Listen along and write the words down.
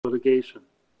litigation.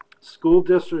 School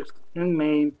districts in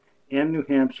Maine and New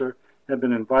Hampshire have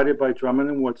been invited by Drummond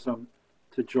and Woodson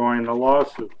to join the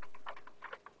lawsuit.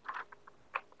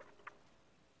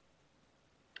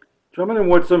 Drummond and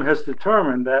Woodson has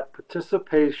determined that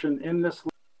participation in this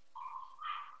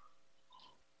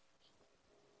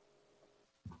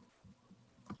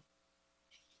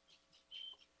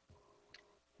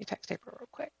You text April real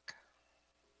quick.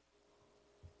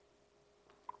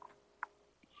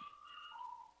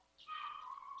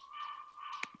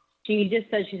 She just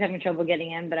said she's having trouble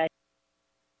getting in, but I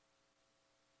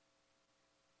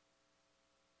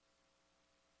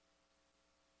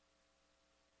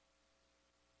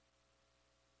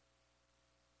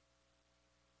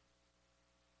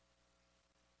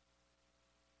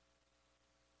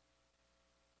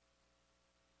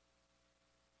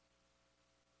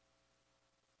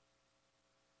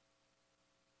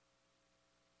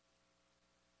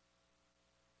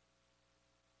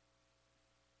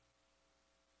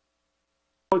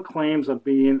claims are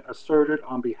being asserted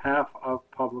on behalf of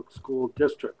public school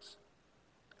districts.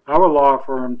 Our law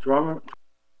firm, Drummond.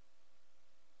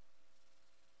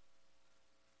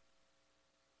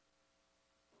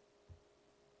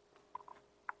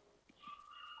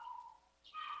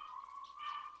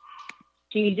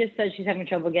 She just said she's having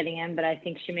trouble getting in, but I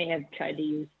think she may have tried to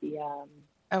use the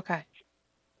Okay.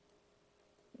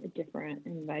 a different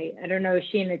invite. I don't know. Is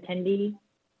she an attendee?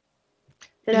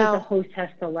 Says No. that the host has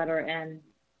to let her in.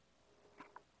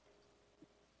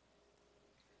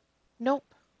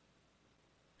 Nope.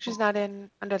 She's not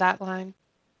in under that line.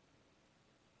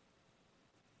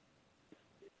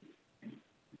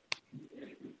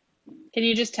 Can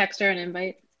you just text her an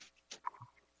invite?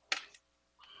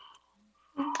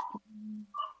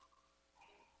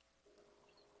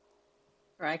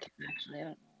 Or I can actually, I don't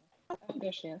know. Oh,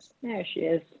 there she is. There she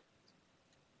is.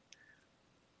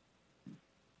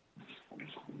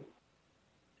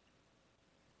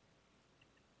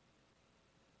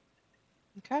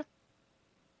 Okay. As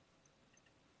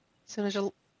soon as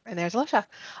you, and there's Alicia.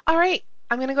 All right,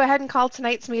 I'm going to go ahead and call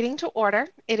tonight's meeting to order.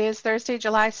 It is Thursday,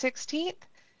 July 16th,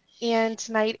 and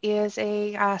tonight is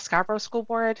a Scarborough School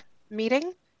Board meeting.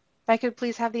 If I could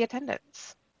please have the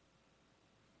attendance.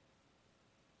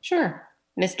 Sure.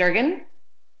 Ms. Durgan?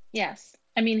 Yes,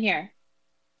 I mean here.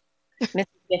 Ms.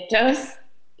 Giftos?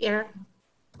 Here.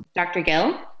 Dr.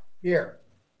 Gill? Here.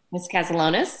 Ms.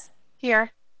 Castellanos?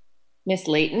 Here. Ms.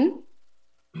 Layton?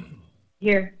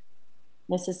 Here.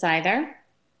 Mrs. Seither?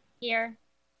 Here.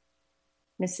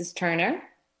 Mrs. Turner?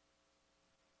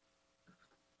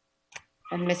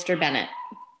 And Mr. Bennett?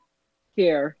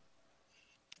 Here.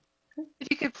 If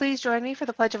you could please join me for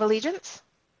the Pledge of Allegiance.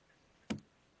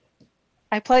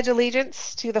 I pledge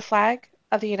allegiance to the flag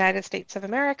of the United States of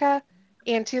America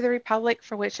and to the republic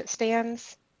for which it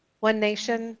stands, one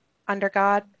nation, under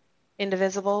God,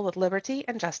 indivisible, with liberty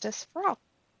and justice for all.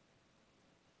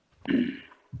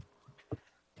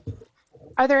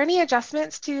 Are there any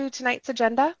adjustments to tonight's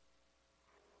agenda?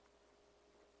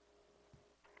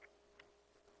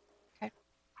 Okay.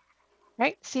 All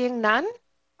right, seeing none,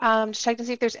 just checking to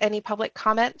see if there's any public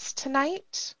comments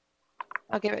tonight.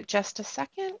 I'll give it just a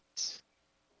second.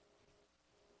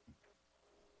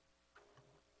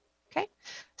 Okay,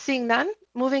 seeing none,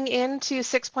 moving into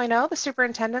 6.0, the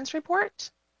superintendent's report.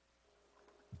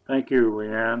 Thank you,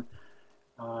 Leanne.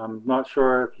 I'm not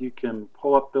sure if you can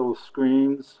pull up those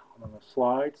screens on the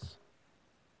slides.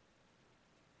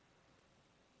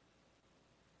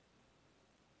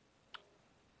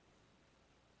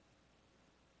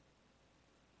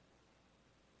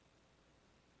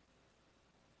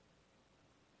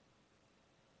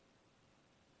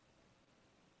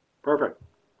 Perfect.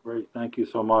 Great. Thank you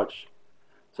so much.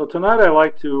 So tonight I'd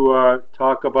like to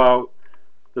talk about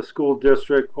the school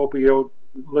district opioid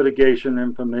litigation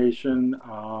information.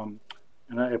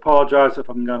 And I apologize if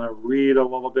I'm going to read a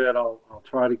little bit. I'll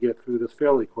try to get through this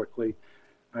fairly quickly.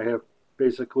 I have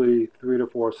basically 3 to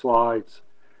 4 slides.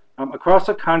 Across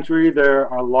the country, there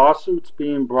are lawsuits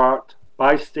being brought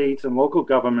by states and local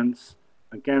governments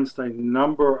against a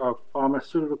number of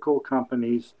pharmaceutical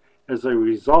companies as a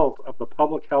result of the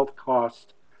public health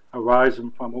costs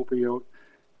arising from opioid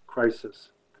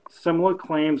crisis. Similar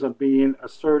claims are being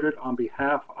asserted on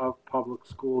behalf of public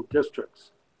school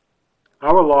districts.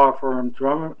 Our law firm,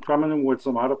 Drummond and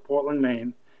Woodson, out of Portland,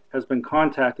 Maine, has been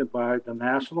contacted by the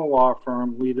national law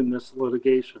firm leading this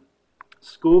litigation.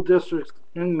 School districts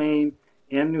in Maine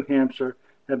and New Hampshire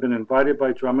have been invited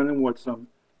by Drummond and Woodson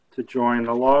to join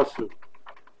the lawsuit.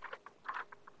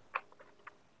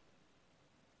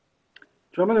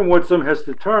 Drummond and Woodson has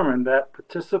determined that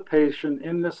participation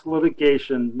in this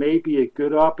litigation may be a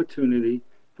good opportunity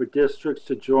for districts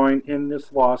to join in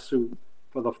this lawsuit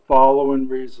for the following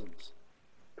reasons.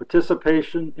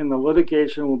 Participation in the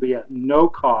litigation will be at no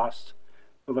cost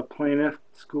for the plaintiff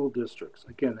school districts.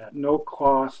 Again, at no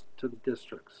cost to the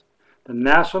districts. The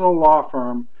national law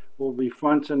firm will be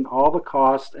fronting all the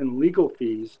costs, and legal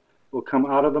fees will come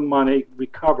out of the money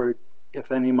recovered,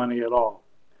 if any money at all.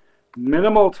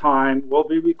 Minimal time will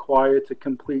be required to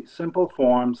complete simple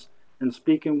forms and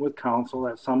speaking with counsel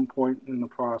at some point in the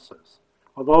process.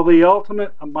 Although the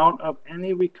ultimate amount of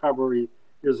any recovery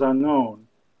is unknown,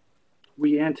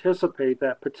 we anticipate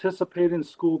that participating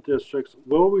school districts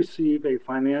will receive a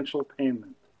financial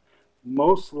payment,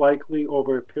 most likely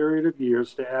over a period of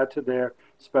years, to add to their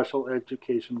special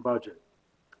education budget.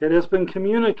 It has been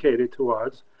communicated to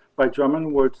us by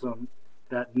Drummond Woodsum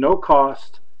that no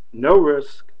cost, no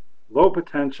risk, low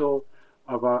potential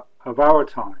of our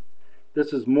time.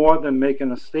 This is more than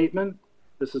making a statement.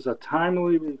 This is a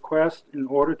timely request. In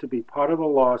order to be part of the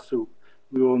lawsuit,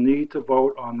 we will need to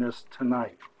vote on this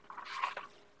tonight.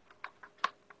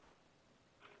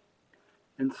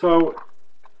 And so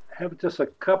I have just a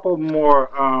couple more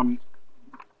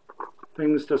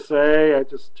things to say,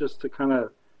 just to kind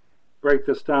of break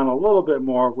this down a little bit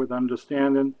more with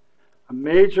understanding. A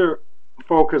major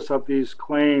focus of these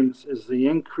claims is the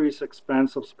increased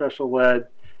expense of special ed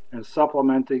and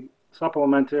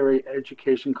supplementary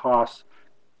education costs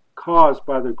caused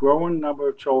by the growing number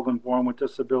of children born with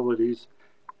disabilities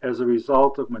as a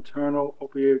result of maternal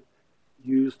opioid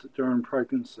use during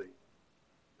pregnancy.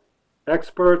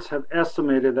 Experts have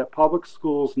estimated that public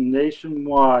schools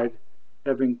nationwide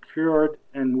have incurred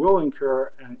and will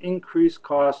incur an increased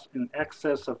cost in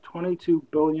excess of $22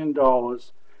 billion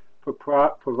for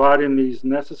providing these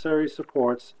necessary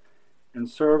supports and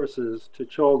services to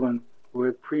children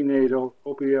with prenatal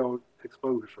opioid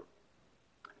exposure.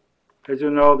 As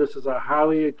you know, this is a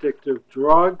highly addictive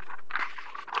drug,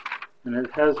 and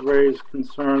it has raised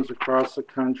concerns across the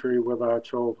country with our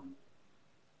children.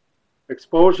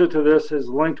 Exposure to this is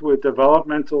linked with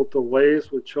developmental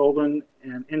delays with children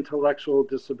and intellectual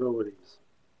disabilities.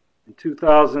 In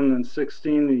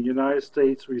 2016, the United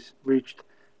States reached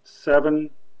 7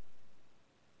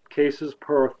 cases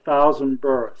per 1,000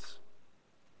 births,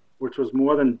 which was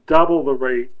more than double the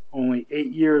rate only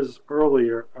 8 years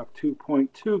earlier of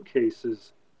 2.2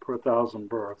 cases per 1,000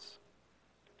 births.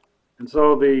 And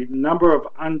so the number of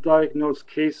undiagnosed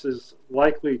cases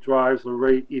likely drives the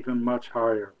rate even much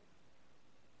higher.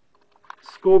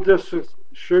 School districts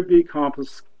should be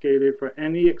confiscated for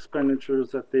any expenditures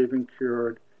that they've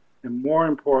incurred, and more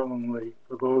importantly,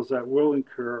 for those that will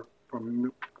incur for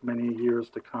many years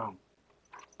to come.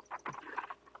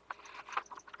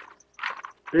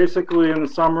 Basically, in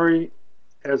summary,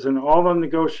 as in all the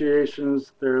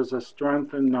negotiations, there's a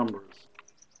strength in numbers.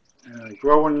 And a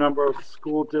growing number of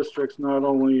school districts, not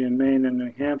only in Maine and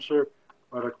New Hampshire,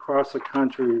 but across the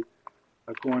country,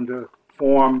 are going to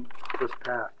form this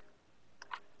pact.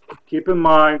 Keep in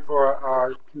mind, for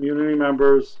our community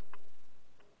members,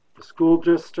 the school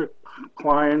district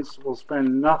clients will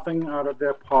spend nothing out of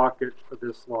their pocket for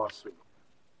this lawsuit.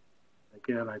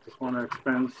 Again, I just want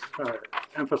to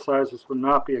emphasize this will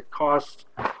not be a cost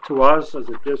to us as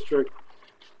a district,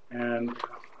 and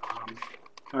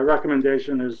my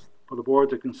recommendation is for the board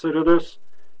to consider this,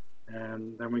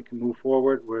 and then we can move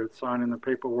forward with signing the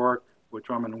paperwork with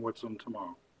Drummond and Woodsum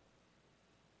tomorrow.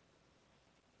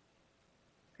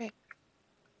 Great.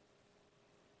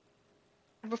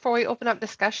 Before we open up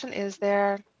discussion, is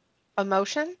there a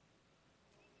motion?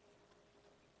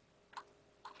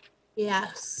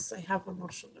 Yes, I have a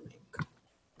motion to make.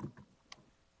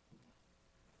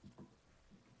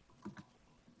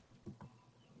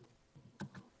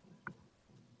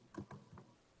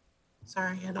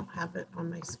 Sorry, I don't have it on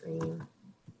my screen.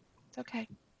 It's okay.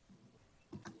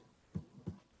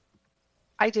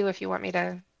 I do if you want me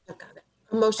to. I've got it.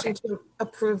 A motion to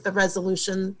approve the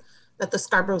resolution that the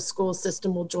Scarborough school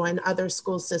system will join other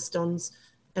school systems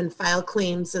and file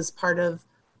claims as part of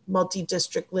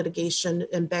multi-district litigation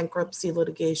and bankruptcy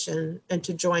litigation, and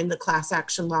to join the class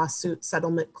action lawsuit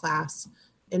settlement class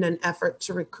in an effort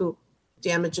to recoup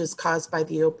damages caused by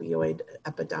the opioid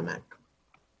epidemic.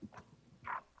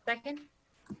 Second.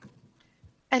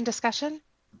 And discussion?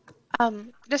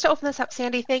 Just to open this up,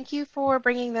 Sandy, thank you for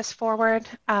bringing this forward.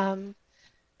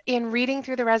 In reading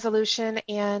through the resolution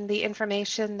and the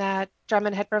information that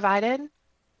Drummond had provided,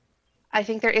 I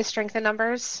think there is strength in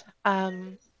numbers.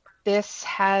 This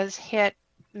has hit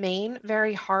Maine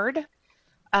very hard.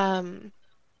 I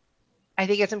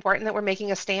think it's important that we're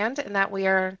making a stand and that we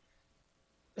are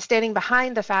standing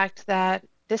behind the fact that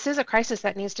this is a crisis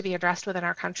that needs to be addressed within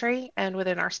our country and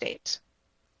within our state.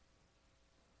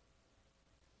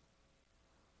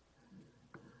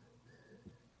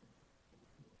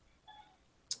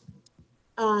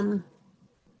 can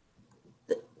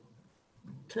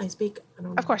I speak? I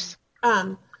don't know. Of course.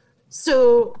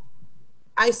 So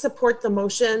I support the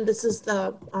motion. This is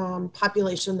the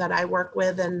population that I work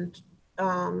with and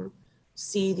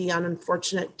see the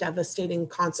unfortunate devastating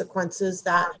consequences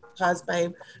that caused by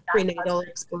prenatal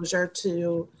exposure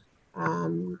to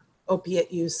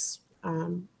opiate use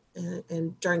and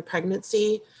during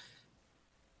pregnancy.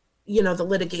 You know, the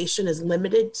litigation is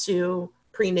limited to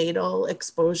prenatal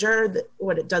exposure.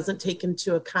 What it doesn't take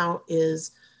into account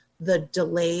is the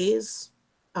delays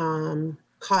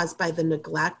caused by the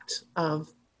neglect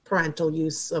of parental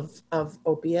use of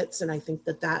opiates. And I think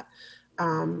that that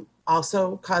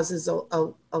also causes a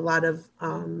lot of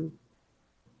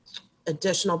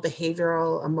additional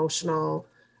behavioral, emotional,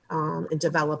 and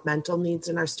developmental needs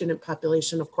in our student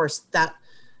population. Of course, that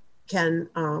can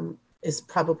is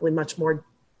probably much more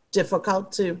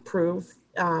difficult to prove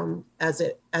as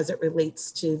it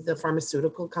relates to the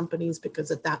pharmaceutical companies,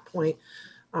 because at that point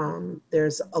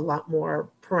there's a lot more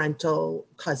parental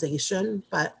causation,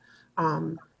 but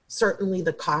certainly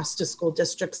the cost to school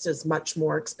districts is much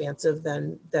more expansive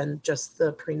than just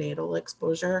the prenatal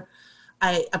exposure.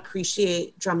 I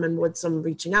appreciate Drummond Woodsum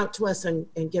reaching out to us and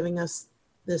giving us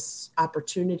this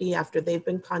opportunity after they've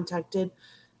been contacted.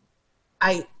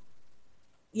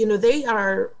 They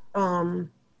are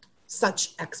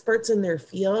such experts in their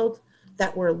field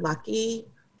that we're lucky.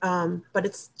 But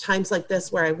it's times like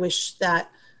this where I wish that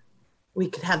we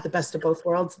could have the best of both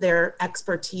worlds, their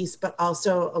expertise, but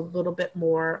also a little bit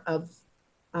more of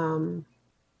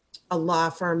a law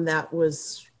firm that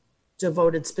was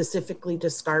devoted specifically to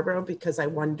Scarborough, because I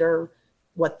wonder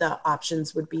what the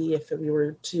options would be if we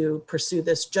were to pursue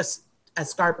this just as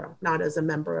Scarborough, not as a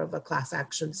member of a class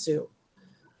action suit.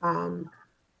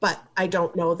 But I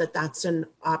don't know that that's an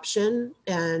option.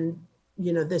 And,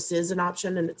 this is an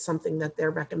option and it's something that they're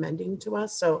recommending to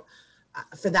us. So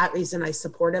for that reason, I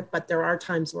support it. But there are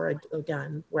times where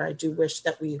I do wish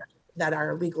that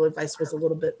our legal advice was a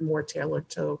little bit more tailored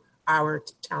to our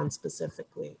town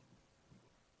specifically.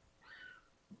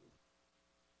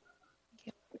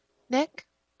 Nick?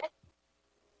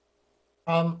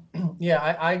 Yeah,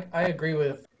 I agree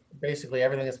with basically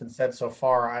everything that's been said so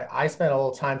far. I spent a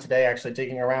little time today actually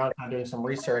digging around and doing some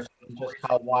research on just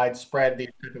how widespread these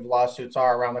type of lawsuits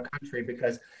are around the country,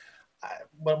 because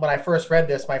when I first read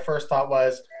this, my first thought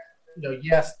was,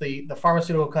 yes, the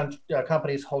pharmaceutical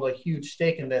companies hold a huge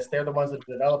stake in this. They're the ones that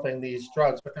are developing these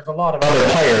drugs, but there's a lot of other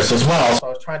players as well. So I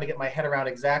was trying to get my head around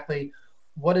exactly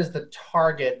what is the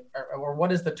target or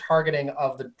what is the targeting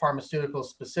of the pharmaceutical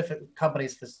specific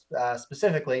companies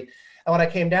specifically. And what I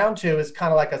came down to is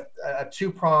kind of like a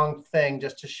two-pronged thing,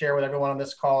 just to share with everyone on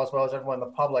this call as well as everyone in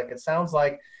the public. It sounds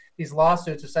like these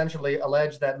lawsuits essentially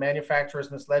allege that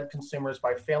manufacturers misled consumers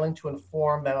by failing to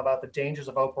inform them about the dangers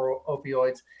of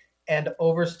opioids and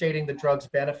overstating the drug's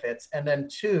benefits. And then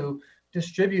two,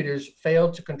 distributors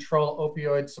failed to control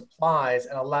opioid supplies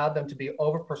and allowed them to be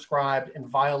overprescribed in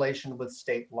violation with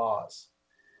state laws.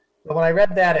 But when I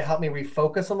read that, it helped me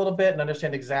refocus a little bit and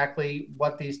understand exactly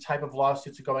what these type of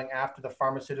lawsuits are going after the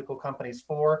pharmaceutical companies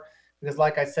for. Because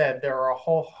like I said, there are a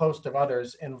whole host of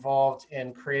others involved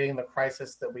in creating the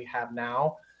crisis that we have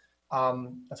now.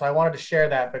 And so I wanted to share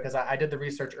that because I did the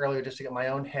research earlier just to get my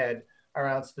own head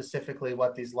around specifically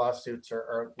what these lawsuits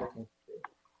are looking to do.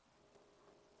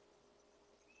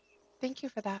 Thank you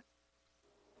for that.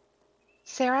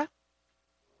 Sarah?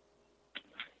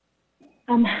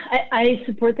 I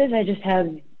support this. I just have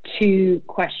two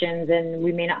questions, and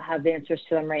we may not have the answers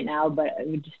to them right now, but it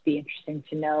would just be interesting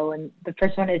to know. And the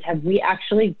first one is, have we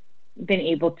actually been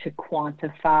able to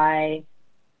quantify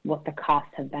what the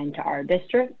costs have been to our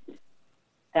district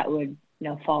that would,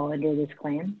 fall under this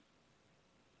claim?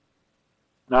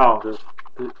 No,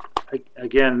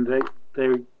 again, they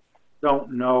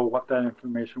don't know what that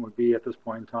information would be at this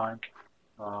point in time.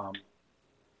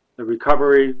 The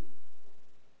recovery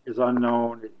is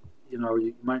unknown.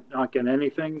 You might not get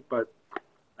anything, but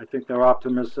I think they're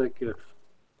optimistic if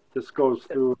this goes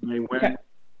through and they win. Okay.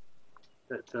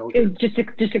 That they'll get. Just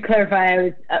to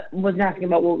clarify, I wasn't asking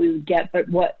about what we would get, but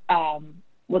what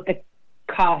the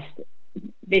cost,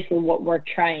 basically what we're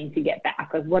trying to get back.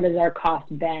 Like, what has our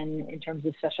cost been in terms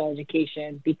of special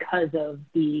education because of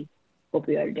the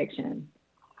opioid addiction?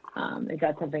 Is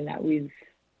that something that we've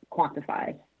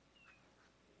quantified?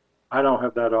 I don't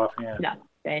have that offhand. No.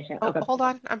 Oh, Okay. hold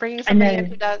on. I'm bringing somebody in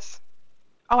who does.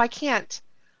 Oh, I can't.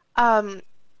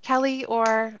 Kelly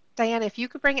or Diana, if you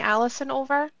could bring Allison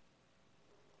over.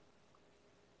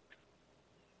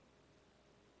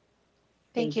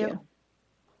 Thank you.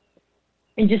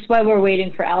 And just while we're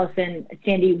waiting for Allison,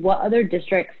 Sandy, what other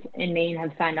districts in Maine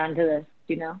have signed on to this?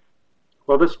 Do you know?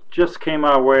 Well, this just came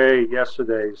our way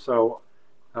yesterday, so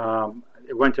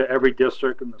it went to every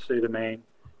district in the state of Maine,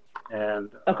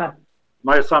 and Okay.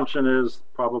 my assumption is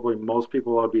probably most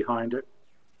people are behind it.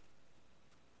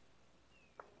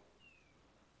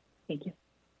 Thank you.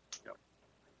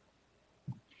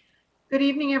 Good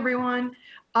evening, everyone.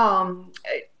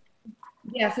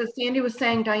 Yes, as Sandy was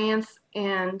saying, Diane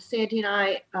and Sandy and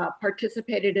I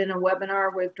participated in a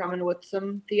webinar with Drummond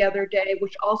Whitson the other day,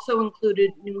 which also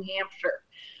included New Hampshire.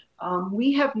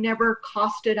 We have never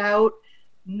costed out,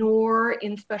 nor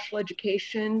in special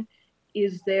education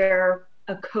is there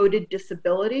a coded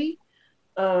disability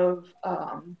of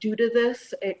due to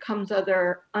this. It comes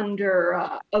under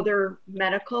other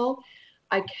medical.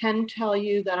 I can tell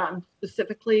you that I'm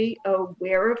specifically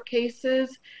aware of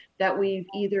cases that we've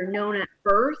either known at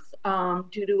birth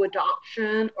due to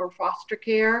adoption or foster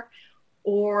care,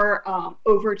 or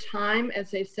over time,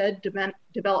 as they said,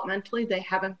 developmentally, they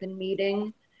haven't been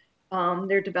meeting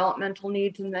their developmental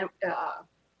needs in the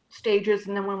stages.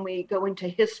 And then when we go into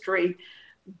history,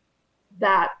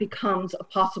 that becomes a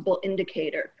possible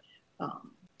indicator.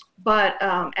 But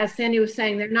as Sandy was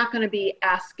saying, they're not going to be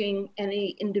asking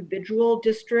any individual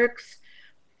districts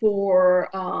for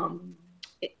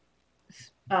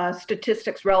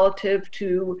statistics relative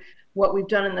to what we've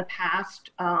done in the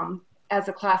past. As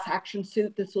a class action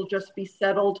suit, this will just be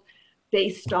settled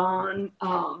based on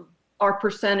our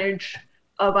percentage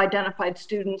of identified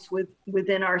students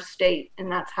within our state,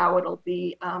 and that's how it'll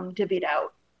be divvied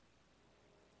out.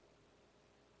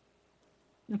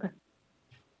 Okay.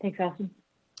 Thanks, Allison.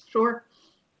 Sure.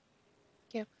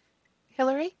 Thank you.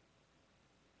 Hillary?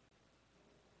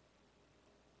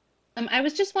 I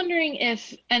was just wondering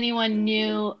if anyone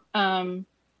knew,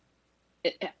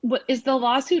 is the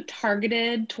lawsuit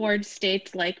targeted towards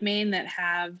states like Maine that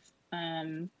have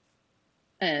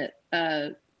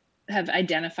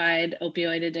identified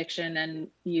opioid addiction and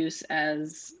use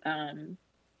as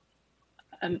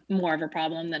more of a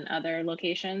problem than other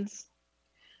locations?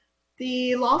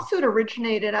 The lawsuit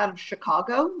originated out of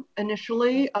Chicago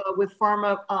initially with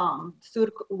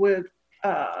pharmaceutical,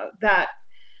 that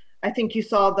I think you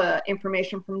saw the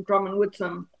information from Drummond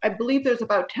Woodson. I believe there's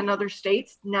about 10 other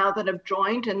states now that have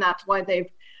joined, and that's why they've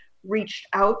reached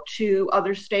out to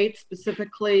other states,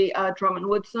 specifically Drummond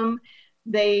Woodson.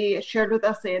 They shared with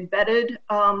us they had vetted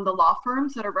the law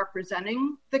firms that are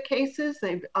representing the cases.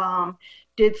 They've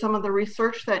did some of the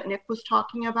research that Nick was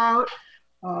talking about.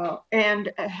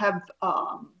 And have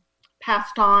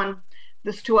passed on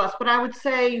this to us. But I would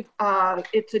say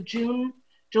it's a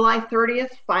July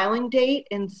 30th filing date.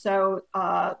 And so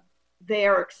they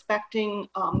are expecting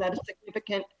that a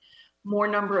significant more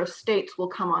number of states will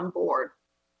come on board.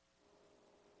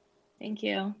 Thank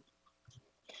you.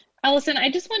 Allison,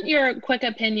 I just want your quick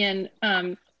opinion.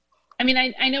 I mean,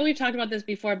 I know we've talked about this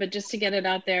before, but just to get it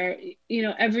out there, you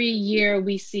know, every year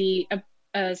we see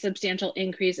a substantial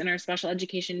increase in our special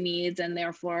education needs and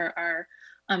therefore our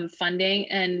funding.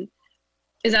 And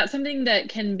is that something that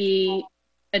can be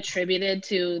attributed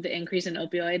to the increase in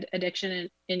opioid addiction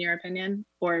in your opinion,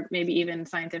 or maybe even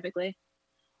scientifically?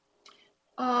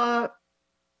 That's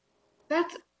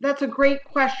a great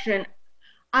question.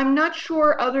 I'm not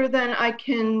sure, other than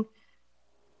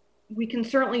we can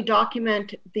certainly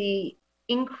document the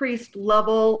increased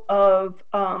level of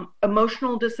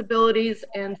emotional disabilities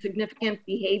and significant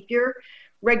behavior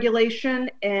regulation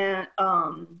and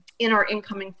in our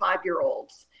incoming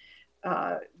 5-year-olds.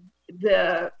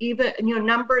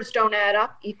 Numbers don't add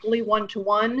up equally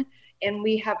 1-to-1, and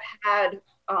we have had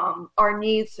our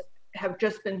needs have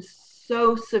just been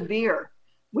so severe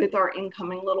with our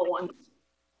incoming little ones.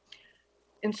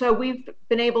 And so we've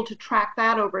been able to track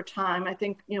that over time. I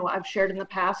think, I've shared in the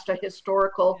past a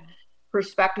historical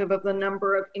perspective of the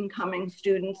number of incoming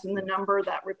students and the number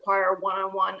that require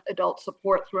one-on-one adult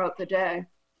support throughout the day.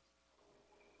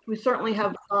 We certainly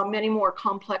have many more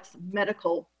complex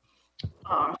medical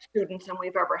students than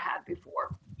we've ever had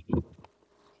before.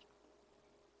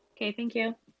 Okay, thank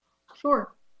you.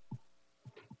 Sure.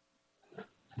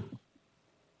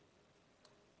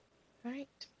 All right.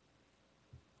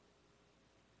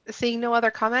 Seeing no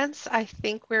other comments, I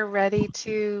think we're ready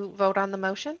to vote on the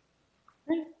motion.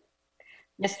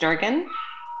 Ms. Durgan,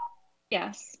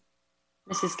 Yes.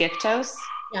 Mrs. Giftos,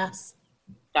 Yes.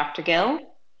 Dr. Gill,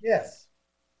 Yes.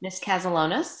 Ms.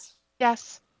 Castellanos,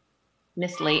 Yes.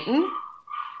 Ms. Layton,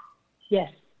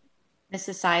 Yes.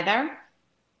 Mrs. Seither,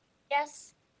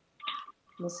 Yes.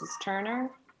 Mrs. Turner,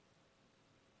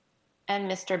 and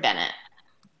Mr. Bennett.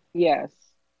 Yes.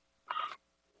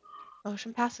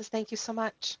 Motion passes. Thank you so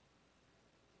much.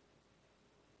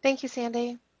 Thank you,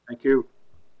 Sandy. Thank you.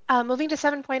 Moving to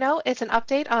 7.0, it's an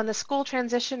update on the School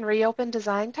Transition Reopen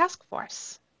Design Task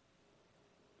Force.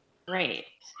 Great.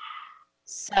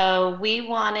 So we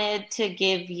wanted to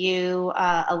give you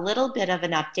a little bit of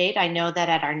an update. I know that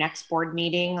at our next board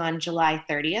meeting on July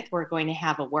 30th, we're going to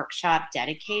have a workshop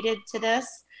dedicated to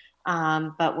this,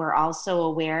 but we're also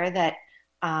aware that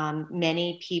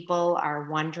many people are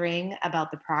wondering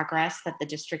about the progress that the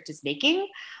district is making.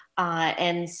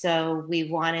 And so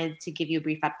we wanted to give you a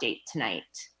brief update tonight.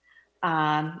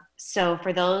 So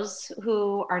for those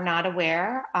who are not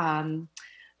aware,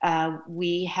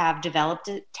 we have developed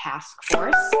a task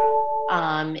force,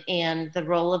 and the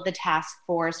role of the task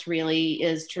force really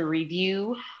is to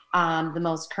review the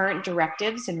most current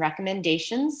directives and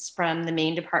recommendations from the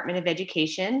Maine Department of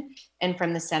Education and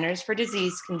from the Centers for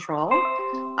Disease Control.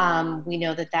 We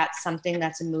know that that's something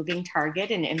that's a moving target,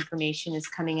 and information is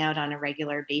coming out on a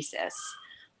regular basis.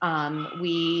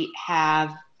 We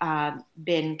have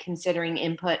been considering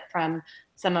input from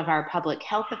some of our public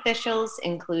health officials,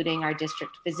 including our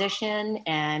district physician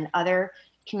and other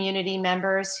community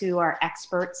members who are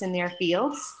experts in their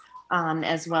fields,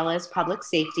 as well as public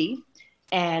safety,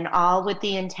 and all with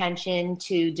the intention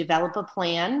to develop a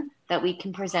plan that we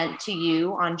can present to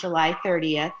you on July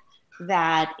 30th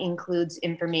that includes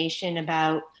information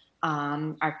about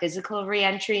our physical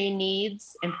reentry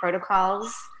needs and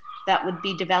protocols that would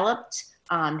be developed,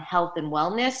 health and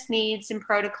wellness needs and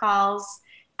protocols,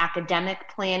 academic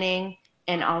planning,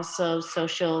 and also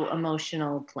social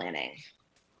emotional planning.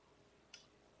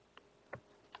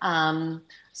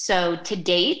 So to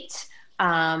date,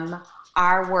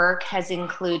 our work has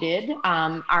included,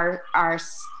 our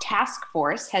task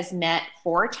force has met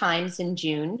 4 times in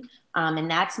June, and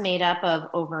that's made up of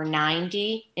over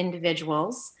 90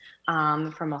 individuals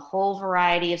from a whole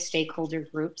variety of stakeholder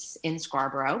groups in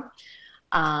Scarborough.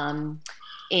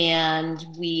 And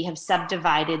we have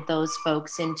subdivided those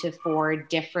folks into 4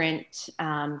 different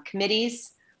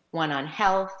committees, one on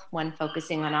health, one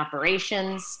focusing on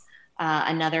operations,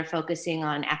 another focusing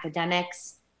on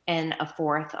academics, and a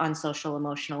 4th on social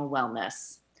emotional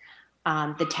wellness.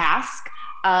 The task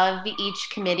of each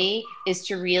committee is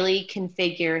to really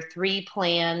configure 3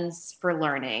 plans for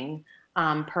learning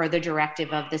per the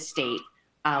directive of the state.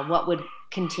 What would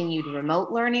continued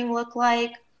remote learning look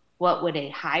like? What would a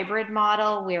hybrid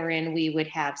model wherein we would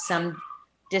have some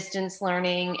distance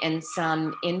learning and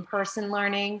some in-person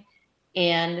learning?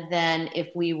 And then if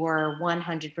we were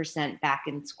 100% back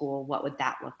in school, what would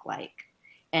that look like?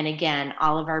 And again,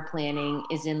 all of our planning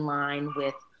is in line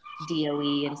with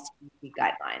DOE and CDC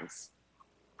guidelines.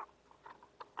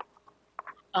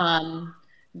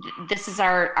 This is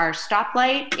our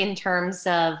stoplight in terms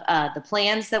of the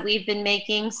plans that we've been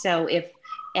making. So if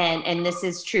And this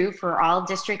is true for all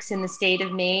districts in the state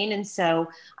of Maine. And so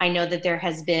I know that there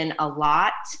has been a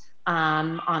lot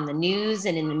on the news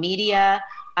and in the media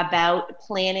about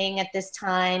planning at this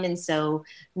time. And so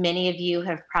many of you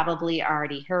have probably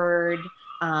already heard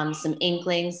some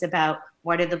inklings about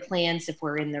what are the plans if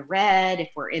we're in the red, if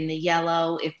we're in the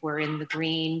yellow, if we're in the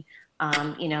green,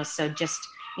 so just,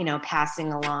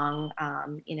 passing along,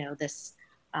 this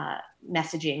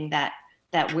messaging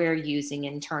that we're using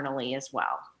internally as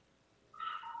well.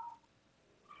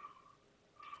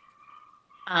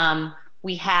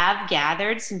 We have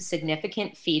gathered some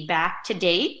significant feedback to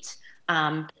date.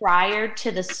 Prior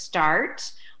to the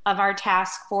start of our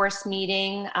task force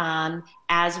meeting,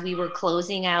 as we were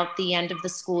closing out the end of the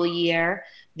school year,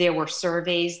 there were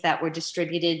surveys that were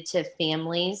distributed to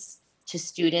families, to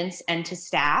students, and to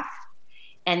staff.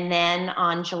 And then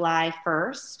on July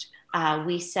 1st,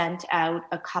 we sent out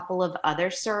a couple of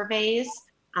other surveys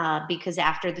because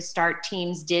after the START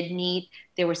teams did meet,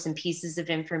 there were some pieces of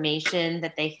information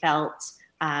that they felt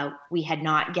we had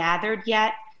not gathered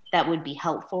yet that would be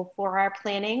helpful for our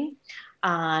planning.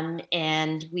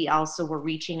 And we also were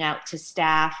reaching out to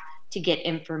staff to get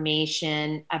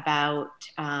information about,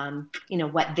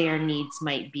 what their needs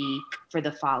might be for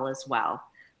the fall as well.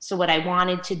 So what I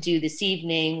wanted to do this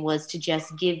evening was to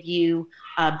just give you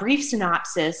a brief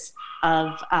synopsis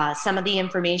of some of the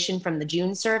information from the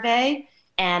June survey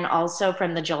and also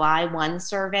from the July 1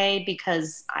 survey,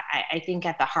 because I think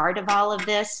at the heart of all of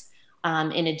this,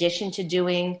 in addition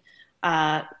to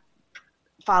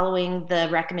following the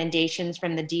recommendations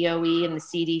from the DOE and the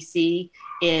CDC,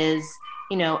 is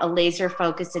a laser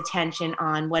focused attention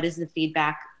on what is the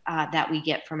feedback that we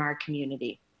get from our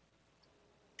community.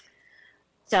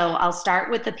 So I'll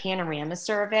start with the Panorama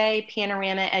survey.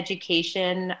 Panorama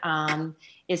Education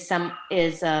is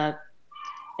a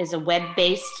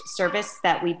web-based service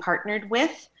that we partnered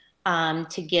with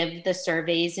to give the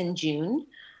surveys in June.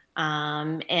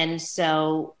 And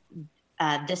so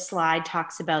This slide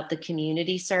talks about the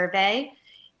community survey.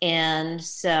 And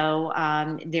so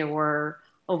there were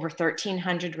over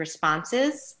 1,300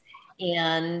 responses.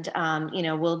 And,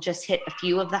 we'll just hit a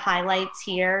few of the highlights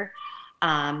here.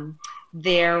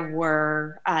 There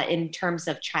were, in terms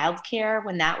of childcare,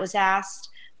 when that was asked,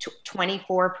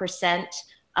 24%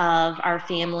 of our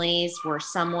families were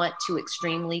somewhat to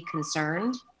extremely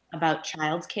concerned about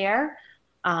childcare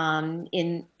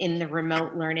in the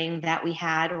remote learning that we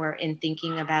had, or in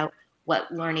thinking about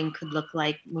what learning could look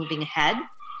like moving ahead.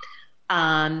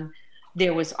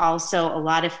 There was also a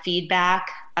lot of feedback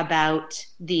about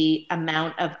the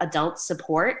amount of adult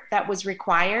support that was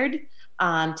required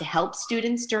to help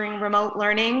students during remote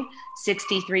learning.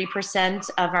 63%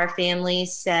 of our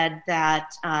families said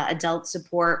that adult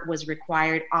support was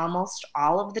required almost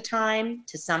all of the time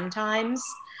to sometimes.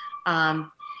 And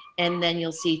then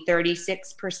you'll see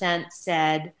 36%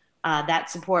 said that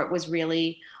support was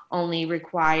really only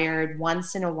required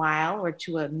once in a while or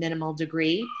to a minimal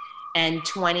degree. And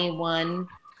 21%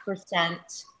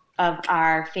 of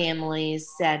our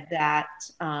families said that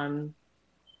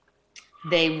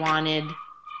they wanted,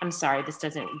 I'm sorry, this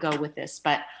doesn't go with this,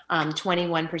 but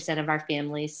 21% of our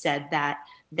families said that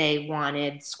they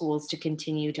wanted schools to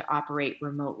continue to operate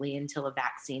remotely until a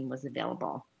vaccine was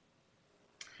available.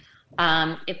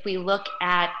 If we look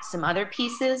at some other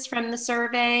pieces from the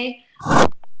survey,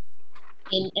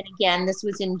 and again, this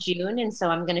was in June, and so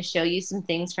I'm going to show you some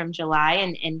things from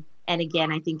July. And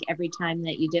again, I think every time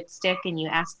that you dipstick and you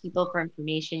ask people for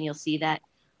information, you'll see that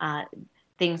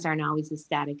things aren't always as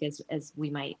static as we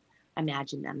might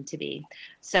imagine them to be.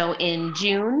 So in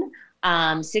June,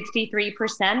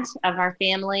 63% of our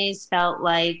families felt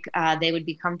like they would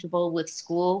be comfortable with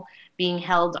school being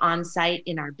held on site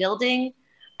in our building.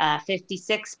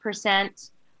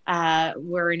 56%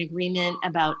 were in agreement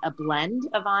about a blend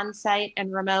of on-site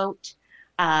and remote.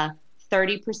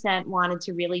 30% wanted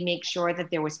to really make sure that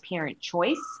there was parent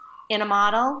choice in a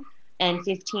model, and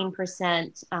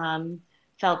 15%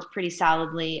 felt pretty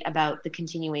solidly about the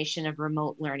continuation of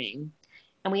remote learning.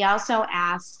 And we also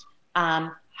asked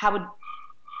how would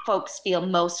folks feel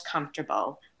most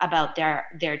comfortable about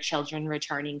their children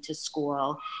returning to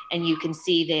school. And you can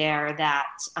see there that,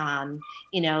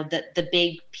 the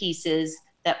big pieces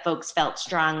that folks felt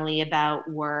strongly about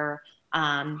were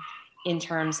in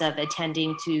terms of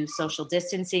attending to social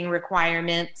distancing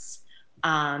requirements,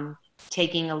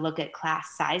 taking a look at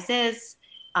class sizes,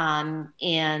 and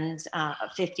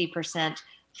 50%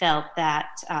 felt that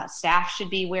staff should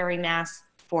be wearing masks.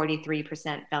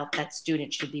 43% felt that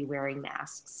students should be wearing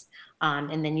masks.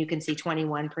 And then you can see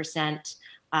 21%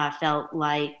 felt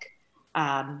like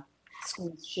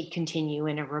schools should continue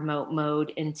in a remote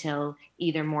mode until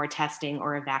either more testing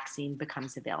or a vaccine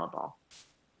becomes available.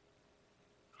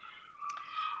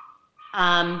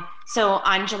 So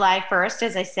on July 1st,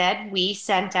 as I said, we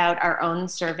sent out our own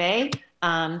survey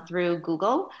through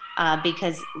Google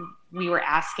because we were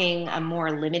asking a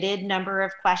more limited number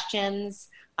of questions,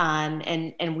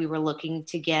 and we were looking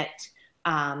to get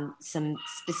some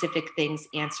specific things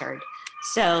answered.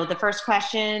 So the first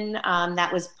question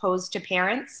that was posed to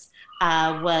parents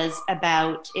was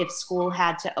about if school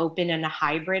had to open in a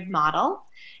hybrid model,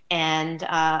 and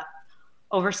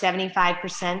over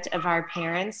 75% of our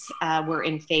parents were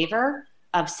in favor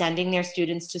of sending their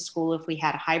students to school if we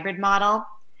had a hybrid model.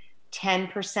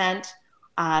 10%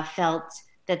 felt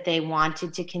that they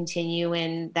wanted to continue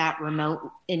in a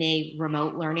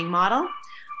remote learning model,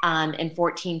 and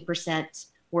 14%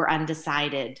 were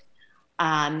undecided.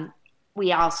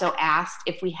 We also asked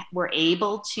if we were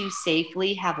able to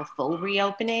safely have a full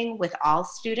reopening with all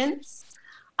students.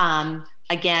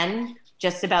 Again,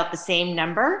 just about the same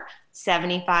number.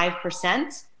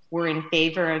 75% were in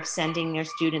favor of sending their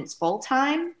students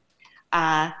full-time.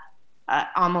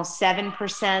 Almost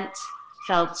 7%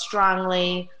 felt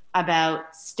strongly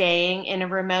about staying in a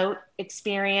remote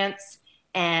experience,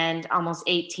 and almost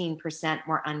 18%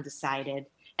 were undecided.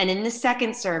 And in the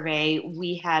second survey,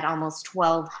 we had almost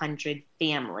 1,200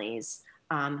 families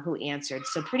who answered.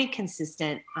 So pretty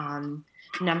consistent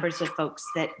numbers of folks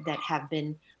that have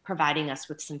been providing us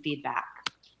with some feedback.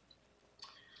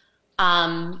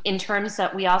 In terms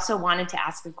of, we also wanted to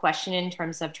ask a question in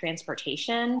terms of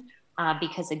transportation,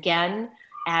 because again,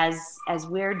 as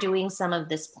we're doing some of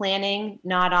this planning,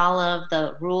 not all of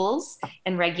the rules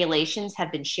and regulations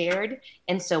have been shared.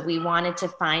 And so we wanted to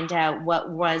find out what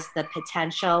was the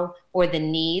potential or the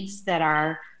needs that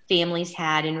our families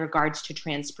had in regards to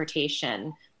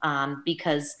transportation.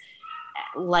 Because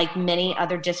like many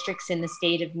other districts in the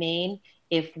state of Maine,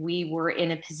 if we were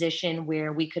in a position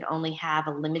where we could only have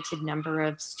a limited number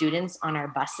of students on our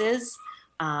buses,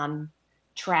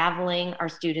 traveling our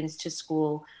students to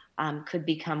school could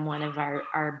become one of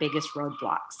our biggest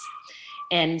roadblocks.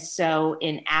 And so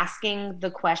in asking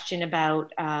the question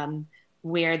about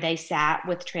where they sat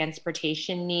with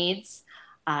transportation needs,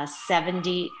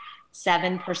 77%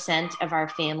 of our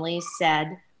families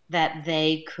said that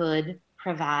they could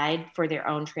provide for their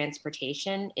own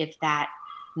transportation if that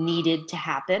needed to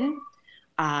happen.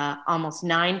 Almost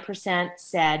 9%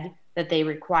 said that they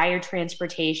required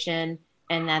transportation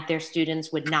and that their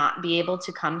students would not be able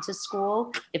to come to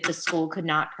school if the school could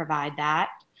not provide that.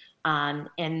 And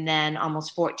then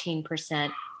almost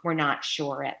 14% were not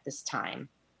sure at this time.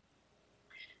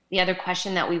 The other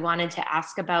question that we wanted to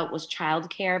ask about was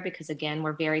childcare, because again,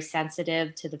 we're very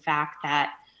sensitive to the fact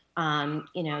that,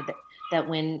 that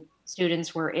when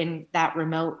students were in that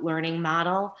remote learning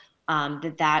model,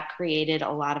 that created a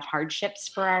lot of hardships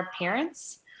for our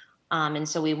parents. And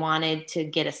so we wanted to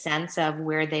get a sense of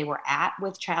where they were at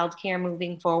with childcare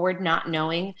moving forward, not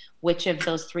knowing which of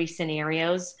those three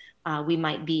scenarios we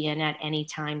might be in at any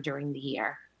time during the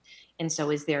year. And so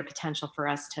is there a potential for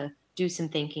us to do some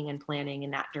thinking and planning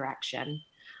in that direction?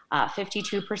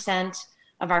 52%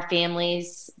 of our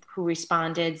families who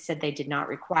responded said they did not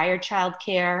require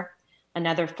childcare.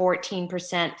 Another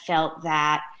 14% felt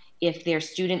that if their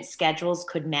student schedules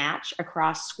could match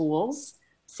across schools,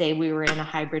 say we were in a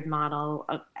hybrid model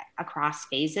across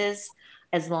phases,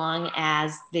 as long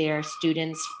as their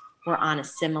students were on a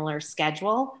similar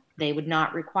schedule, they would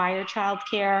not require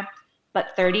childcare.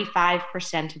 But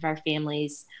 35% of our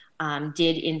families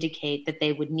did indicate that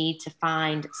they would need to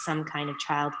find some kind of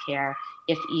childcare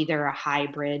if either a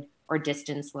hybrid or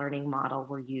distance learning model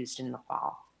were used in the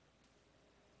fall.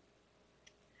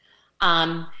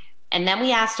 And then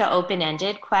we asked an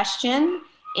open-ended question,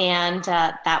 and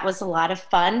that was a lot of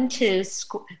fun to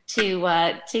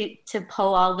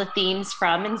pull all the themes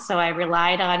from. And so I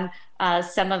relied on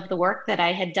some of the work that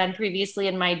I had done previously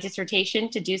in my dissertation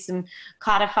to do some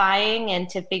codifying and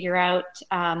to figure out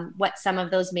what some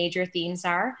of those major themes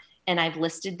are. And I've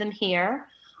listed them here.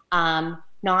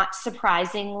 Not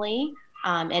surprisingly,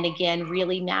 and again,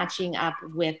 really matching up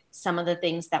with some of the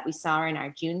things that we saw in our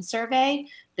June survey,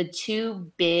 the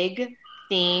two big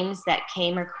themes that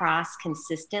came across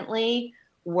consistently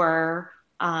were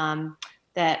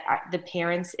that the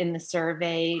parents in the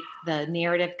survey, the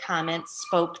narrative comments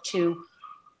spoke to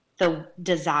the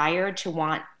desire to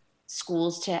want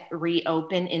schools to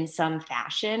reopen in some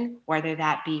fashion, whether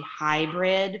that be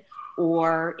hybrid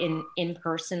or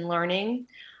in-person learning.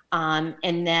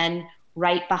 And then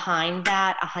right behind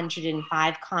that,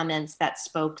 105 comments that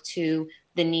spoke to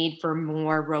the need for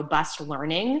more robust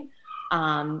learning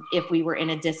if we were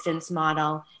in a distance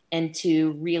model, and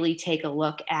to really take a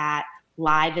look at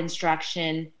live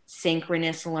instruction,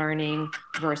 synchronous learning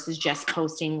versus just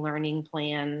posting learning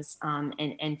plans,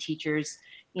 and teachers,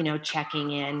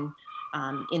 checking in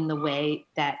the way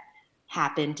that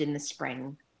happened in the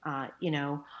spring.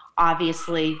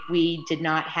 Obviously, we did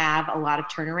not have a lot of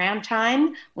turnaround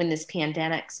time when this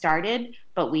pandemic started,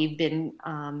 but we've been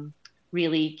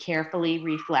really carefully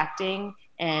reflecting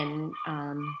and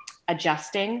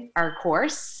adjusting our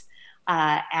course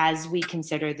as we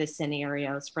consider the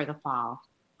scenarios for the fall.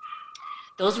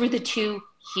 Those were the two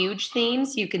huge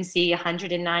themes. You can see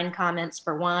 109 comments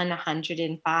for one,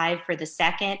 105 for the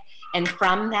second. And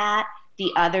from that,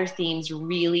 the other themes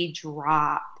really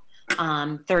drop.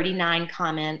 39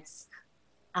 comments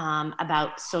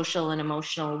about social and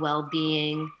emotional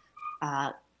well-being,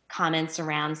 comments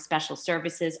around special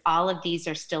services. All of these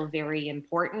are still very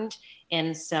important.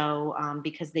 And so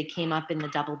because they came up in the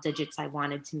double digits, I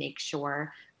wanted to make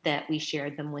sure that we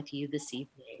shared them with you this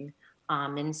evening.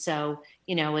 And so,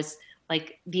 it's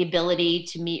like the ability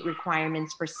to meet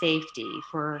requirements for safety,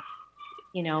 for,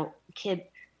 kid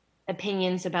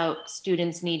opinions about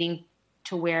students needing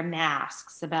to wear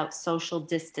masks, about social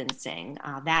distancing,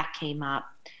 that came up.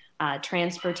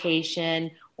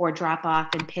 Transportation or drop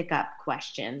off and pickup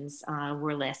questions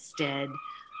were listed.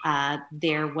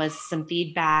 There was some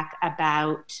feedback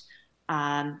about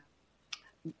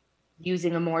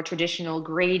using a more traditional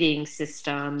grading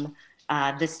system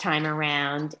this time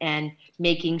around, and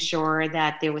making sure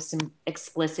that there was some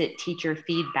explicit teacher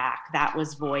feedback that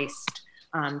was voiced.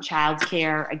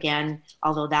 Childcare, again,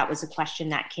 although that was a question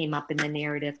that came up in the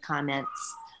narrative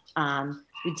comments,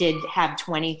 we did have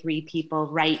 23 people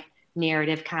write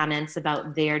narrative comments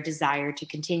about their desire to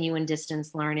continue in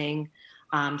distance learning.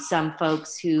 Some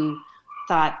folks who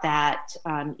thought that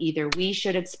either we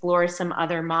should explore some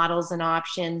other models and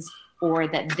options, or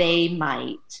that they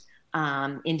might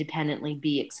independently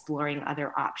be exploring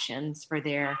other options for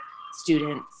their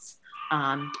students.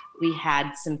 We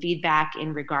had some feedback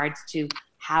in regards to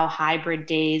how hybrid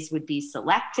days would be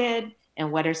selected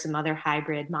and what are some other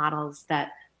hybrid models that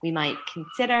we might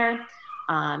consider.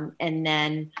 And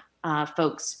then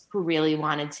folks who really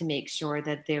wanted to make sure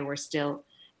that there were still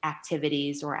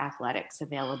activities or athletics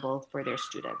available for their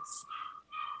students.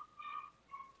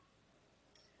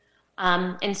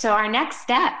 And so our next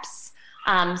steps.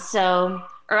 So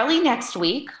early next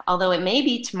week, although it may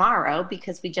be tomorrow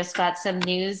because we just got some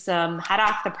news hot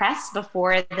off the press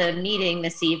before the meeting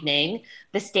this evening,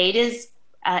 the state is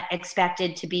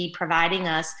expected to be providing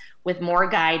us with more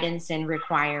guidance and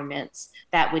requirements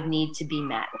that would need to be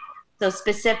met. So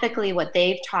specifically what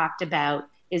they've talked about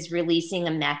is releasing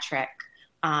a metric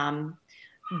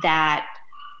that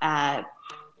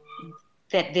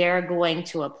they're going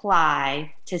to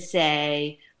apply to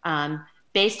say,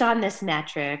 based on this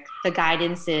metric, the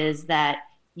guidance is that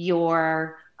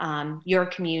your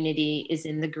community is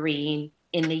in the green,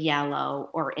 in the yellow,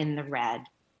 or in the red.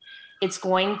 It's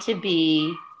going to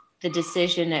be the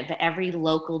decision of every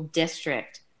local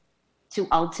district to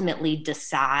ultimately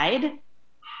decide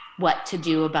what to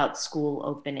do about school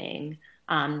opening.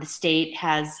 The state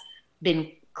has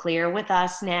been clear with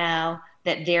us now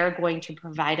that they're going to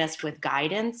provide us with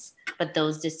guidance, but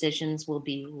those decisions will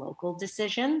be local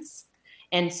decisions.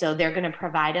 And so they're going to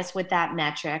provide us with that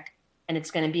metric, and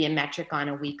it's going to be a metric on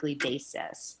a weekly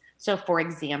basis. So for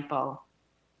example,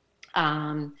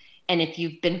 and if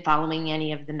you've been following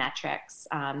any of the metrics,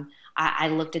 I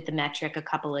looked at the metric a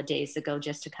couple of days ago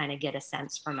just to kind of get a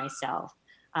sense for myself.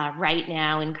 Right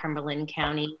now in Cumberland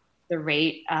County, the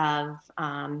rate of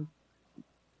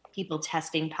people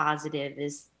testing positive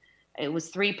it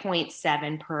was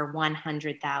 3.7 per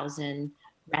 100,000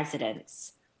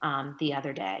 residents the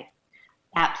other day.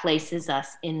 That places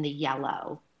us in the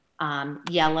yellow.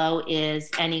 Yellow is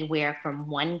anywhere from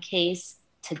 1 case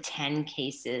to 10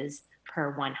 cases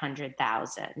per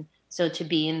 100,000. So to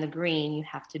be in the green, you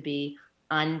have to be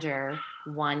under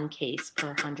 1 case per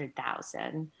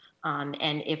 100,000.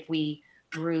 And if we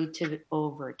grew to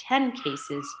over 10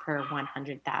 cases per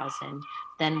 100,000,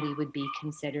 then we would be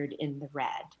considered in the red.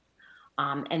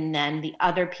 And then the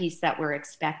other piece that we're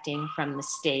expecting from the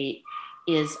state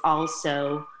is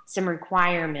also some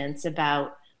requirements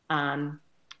about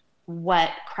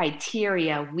what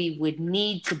criteria we would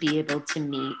need to be able to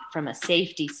meet from a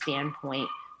safety standpoint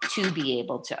to be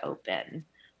able to open.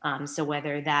 So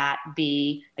whether that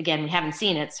be, again, we haven't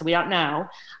seen it, so we don't know,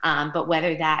 but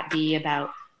whether that be about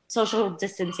social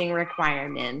distancing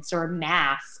requirements or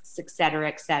masks, et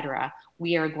cetera,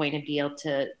 we are going to be able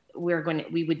to,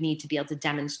 we would need to be able to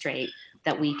demonstrate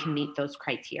that we can meet those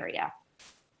criteria.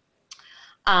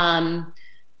 The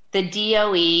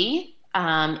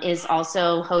DOE is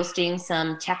also hosting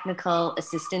some technical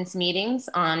assistance meetings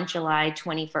on July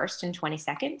 21st and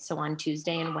 22nd, so on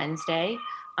Tuesday and Wednesday,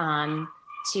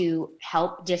 to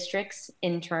help districts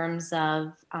in terms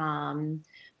of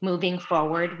moving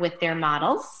forward with their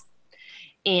models.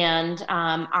 And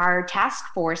our task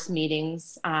force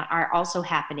meetings are also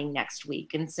happening next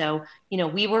week. And so, you know,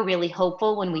 we were really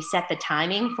hopeful when we set the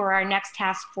timing for our next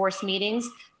task force meetings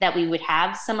that we would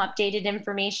have some updated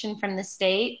information from the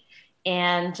state.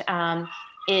 And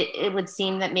it would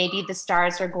seem that maybe the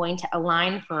stars are going to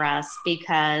align for us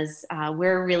because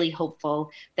we're really hopeful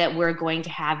that we're going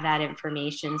to have that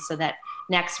information so that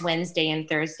next Wednesday and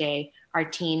Thursday, our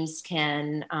teams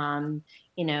can,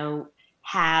 you know,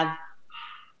 have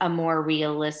a more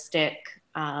realistic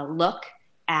look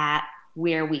at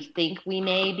where we think we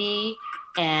may be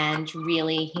and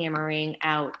really hammering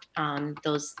out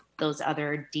those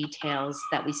other details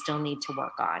that we still need to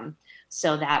work on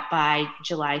so that by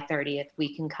July 30th,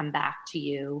 we can come back to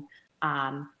you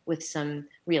with some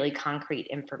really concrete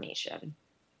information.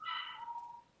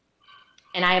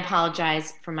 And I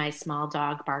apologize for my small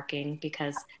dog barking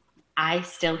because I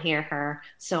still hear her,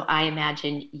 so I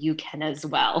imagine you can as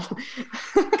well.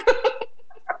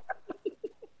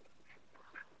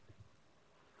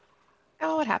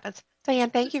 Oh, what happens? Diane,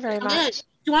 thank you very much.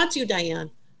 She wants you,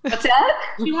 Diane. What's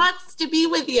that? She wants to be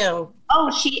with you. Oh,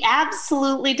 she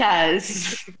absolutely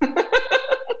does.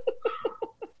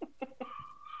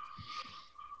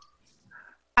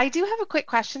 I do have a quick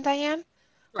question, Diane.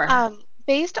 Sure.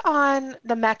 Based on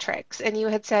the metrics, and you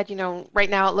had said, you know, right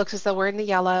now it looks as though we're in the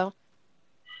yellow.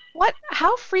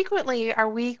 How frequently are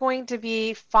we going to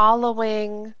be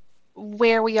following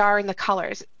where we are in the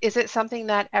colors? Is it something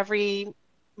that every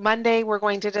Monday we're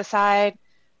going to decide,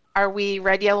 are we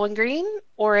red, yellow, and green?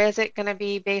 Or is it going to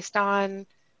be based on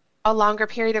a longer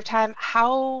period of time?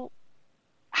 How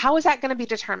is that going to be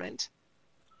determined?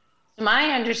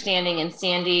 My understanding, and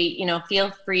Sandy,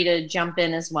 feel free to jump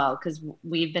in as well, because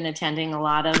we've been attending a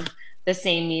lot of the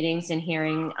same meetings and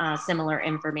hearing similar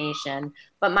information.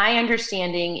 But my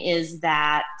understanding is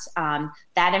that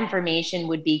that information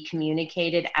would be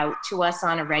communicated out to us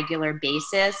on a regular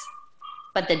basis.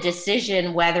 But the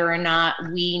decision whether or not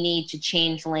we need to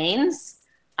change lanes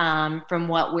from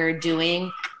what we're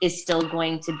doing is still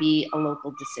going to be a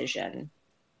local decision.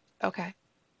 Okay.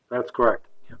 That's correct.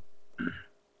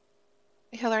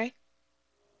 Hillary?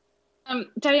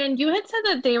 Diane, you had said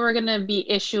that they were going to be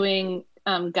issuing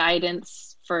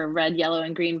guidance for red, yellow,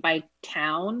 and green by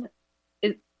town.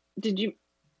 Did you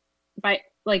by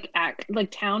like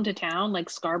town to town, like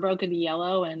Scarborough could be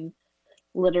yellow and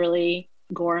literally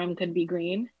Gorham could be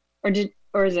green,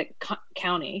 or is it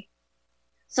county?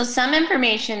 So some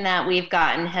information that we've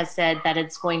gotten has said that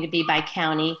it's going to be by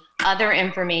county. Other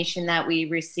information that we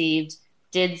received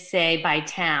did say by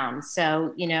town.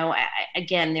 So,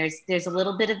 again, there's a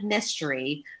little bit of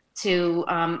mystery to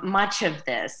much of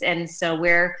this. And so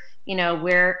we're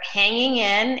hanging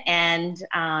in and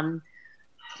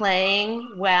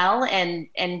playing well and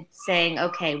saying,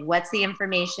 okay, what's the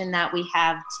information that we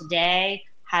have today?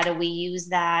 How do we use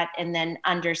that? And then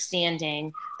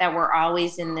understanding that we're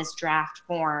always in this draft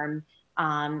form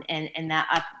and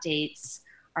that updates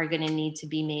are going to need to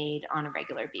be made on a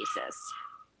regular basis.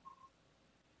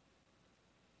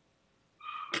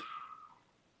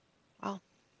 Wow.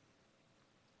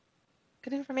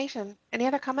 Good information. Any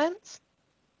other comments?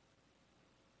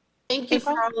 Thank you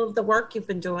April? for all of the work you've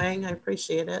been doing. I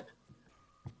appreciate it.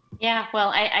 Yeah, well,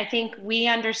 I think we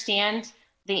understand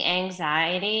the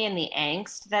anxiety and the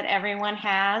angst that everyone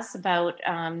has about,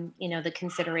 the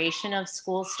consideration of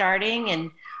school starting.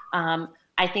 And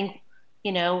I think,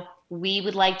 we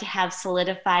would like to have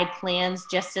solidified plans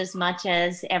just as much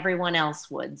as everyone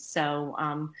else would.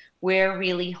 So we're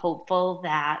really hopeful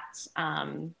that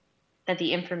that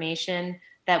the information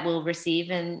that we'll receive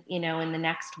in the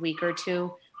next week or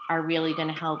two are really going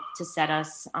to help to set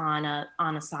us on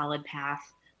a solid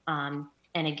path. And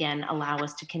again, allow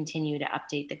us to continue to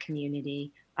update the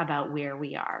community about where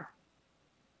we are.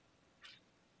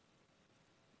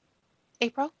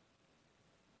 April?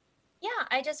 Yeah,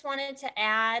 I just wanted to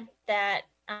add that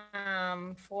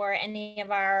for any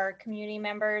of our community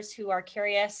members who are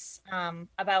curious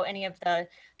about any of the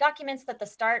documents that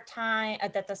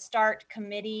the START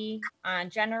committee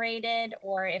generated,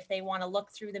 or if they want to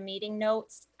look through the meeting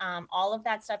notes, all of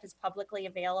that stuff is publicly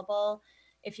available.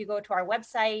 If you go to our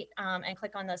website and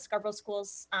click on the Scarborough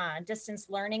Schools distance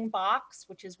learning box,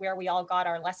 which is where we all got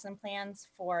our lesson plans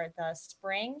for the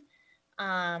spring,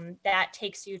 that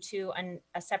takes you to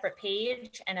a separate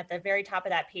page. And at the very top of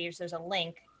that page, there's a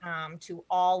link to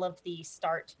all of the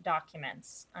START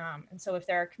documents. And so if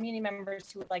there are community members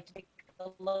who would like to take a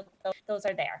look, those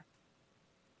are there.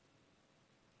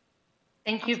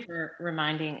 Thank you for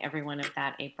reminding everyone of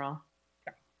that, April.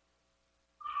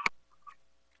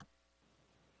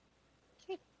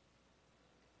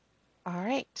 All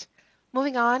right,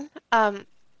 moving on.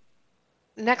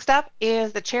 Next up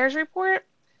is the chair's report,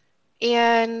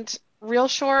 and real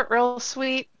short, real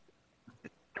sweet. I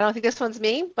don't think this one's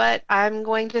me, but I'm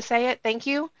going to say it. Thank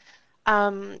you.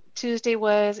 Tuesday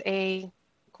was a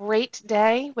great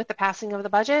day with the passing of the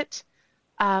budget.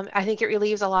 I think it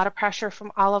relieves a lot of pressure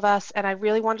from all of us, and I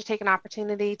really want to take an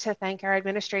opportunity to thank our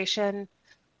administration.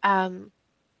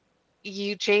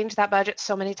 You changed that budget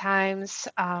so many times.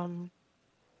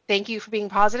 Thank you for being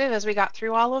positive as we got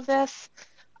through all of this.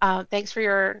 Thanks for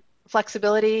your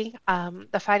flexibility.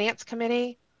 The finance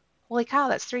committee, holy cow,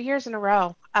 that's 3 years in a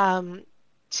row.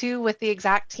 2 with the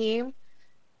exact team.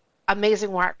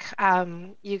 Amazing work.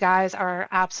 You guys are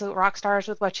absolute rock stars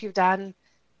with what you've done.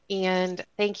 And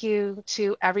thank you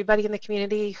to everybody in the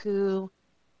community who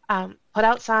put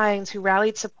out signs, who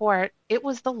rallied support. It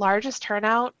was the largest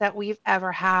turnout that we've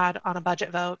ever had on a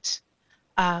budget vote.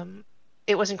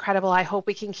 It was incredible. I hope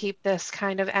we can keep this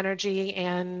kind of energy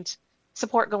and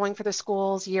support going for the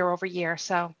schools year over year.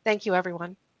 So thank you,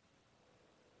 everyone.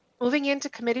 Moving into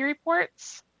committee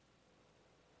reports.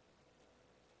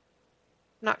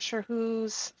 Not sure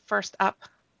who's first up.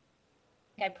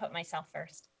 I put myself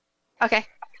first. Okay.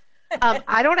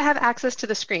 I don't have access to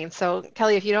the screen. So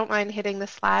Kelly, if you don't mind hitting the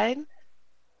slide,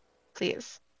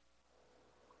 please.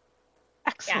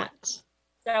 Excellent. Yeah.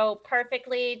 So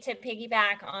perfectly to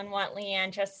piggyback on what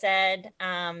Leanne just said,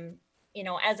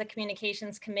 as a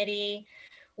communications committee,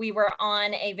 we were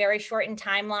on a very shortened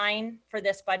timeline for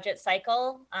this budget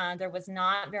cycle. There was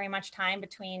not very much time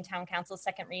between town council's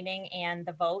second reading and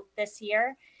the vote this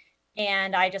year.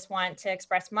 And I just want to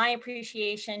express my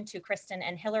appreciation to Kristen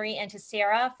and Hillary and to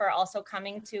Sarah for also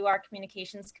coming to our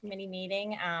communications committee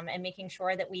meeting and making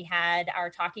sure that we had our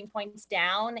talking points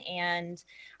down and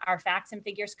our facts and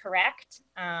figures correct.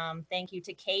 Thank you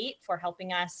to Kate for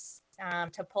helping us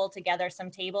to pull together some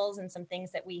tables and some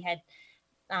things that we had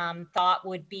thought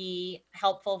would be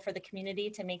helpful for the community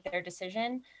to make their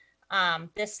decision.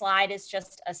 This slide is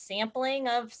just a sampling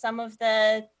of some of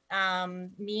the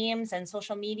memes and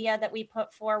social media that we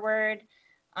put forward.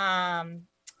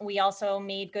 We also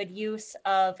made good use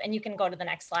of, and you can go to the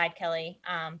next slide, Kelly.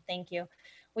 Thank you.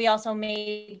 We also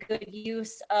made good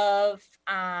use of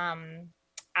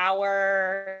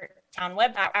our town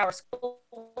web, our school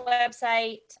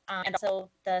website, and also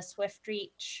the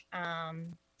SwiftReach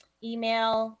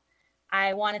email.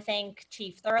 I want to thank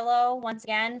Chief Thurlow once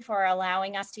again for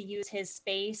allowing us to use his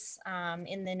space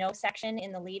in the no section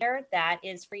in the leader. That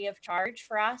is free of charge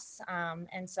for us.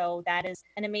 And so that is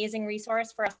an amazing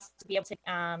resource for us to be able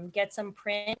to get some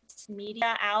print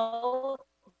media out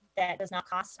that does not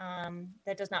cost,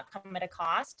 that does not come at a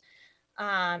cost.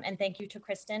 And thank you to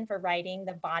Kristen for writing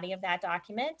the body of that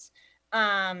document.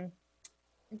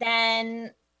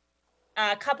 Then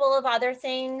a couple of other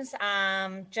things,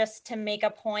 just to make a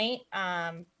point,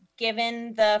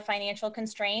 given the financial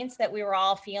constraints that we were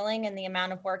all feeling and the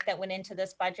amount of work that went into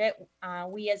this budget,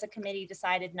 we as a committee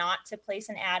decided not to place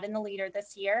an ad in the leader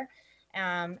this year.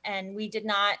 And we did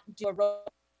not do a roll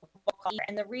call.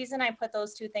 And the reason I put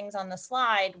those two things on the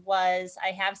slide was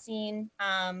I have seen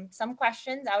some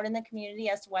questions out in the community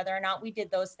as to whether or not we did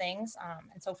those things.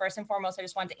 And so first and foremost, I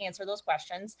just wanted to answer those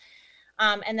questions.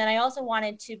 And then I also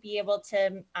wanted to be able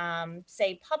to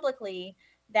say publicly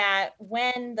that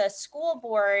when the school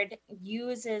board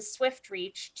uses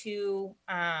SwiftReach to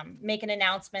make an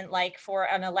announcement like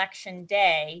for an election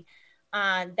day,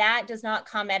 that does not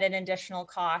come at an additional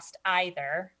cost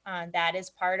either. That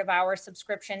is part of our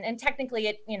subscription. And technically,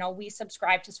 it, you know, we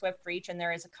subscribe to SwiftReach and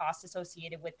there is a cost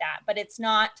associated with that, but it's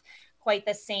not quite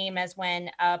the same as when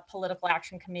a political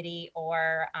action committee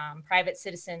or private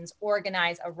citizens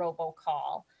organize a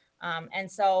robocall. And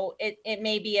so it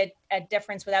may be a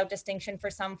difference without distinction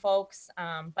for some folks,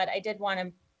 but I did want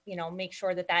to, you know, make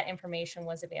sure that that information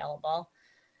was available.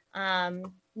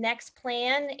 Next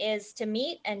plan is to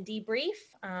meet and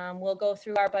debrief. We'll go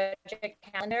through our budget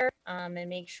calendar and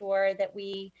make sure that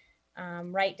we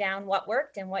write down what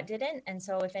worked and what didn't. And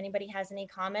so if anybody has any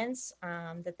comments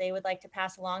that they would like to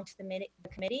pass along to the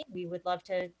committee, we would love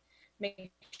to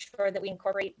make sure that we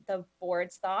incorporate the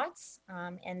board's thoughts.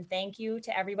 And thank you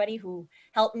to everybody who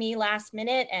helped me last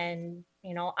minute and,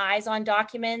 you know, eyes on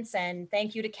documents. And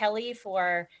thank you to Kelly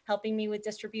for helping me with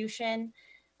distribution.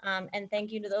 And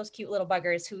thank you to those cute little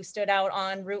buggers who stood out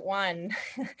on Route 1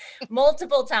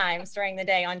 multiple times during the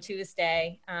day on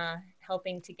Tuesday,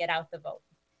 helping to get out the vote.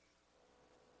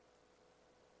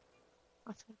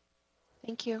 Awesome.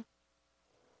 Thank you.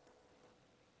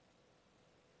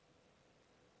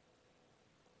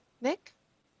 Nick?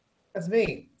 That's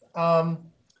me.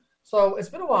 So it's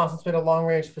been a while since we had a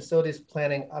long-range facilities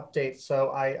planning update. So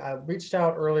I reached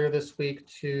out earlier this week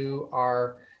to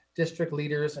our district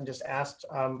leaders and just asked,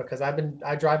 because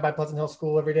I drive by Pleasant Hill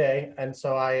School every day. And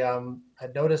so I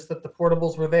had noticed that the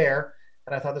portables were there.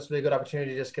 And I thought this would be a good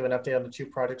opportunity to just give an update on the two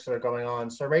projects that are going on.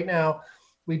 So right now,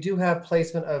 we do have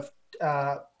placement of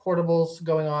portables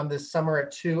going on this summer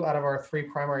at 2 out of our 3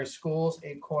 primary schools,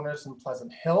 8 Corners and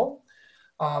Pleasant Hill.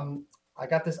 I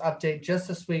got this update just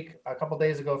this week, a couple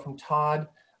days ago from Todd.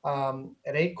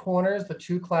 At 8 Corners, the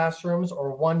 2 classrooms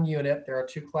or 1 unit, there are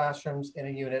 2 classrooms in a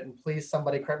unit, and please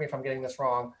somebody correct me if I'm getting this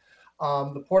wrong.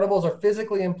 The portables are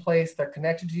physically in place. They're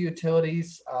connected to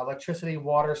utilities, electricity,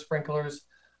 water, sprinklers.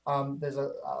 There's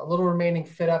a little remaining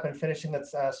fit up and finishing that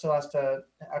still has to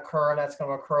occur, and that's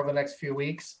going to occur over the next few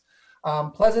weeks.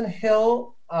 Pleasant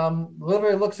Hill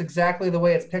literally looks exactly the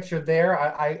way it's pictured there.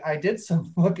 I did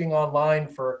some looking online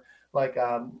for like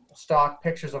stock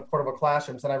pictures of portable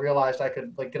classrooms, and I realized I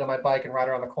could like get on my bike and ride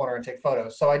around the corner and take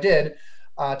photos. So I did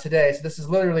today. So this is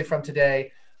literally from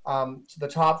today. So the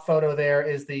top photo there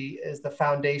is the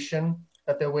foundation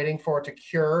that they're waiting for it to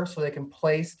cure so they can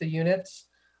place the units.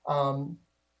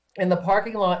 In the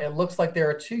parking lot, it looks like there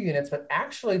are 2 units, but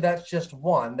actually that's just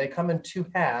 1. They come in 2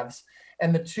 halves.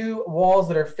 And the 2 walls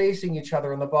that are facing each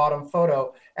other in the bottom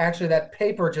photo, actually that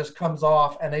paper just comes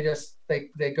off and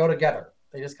they go together.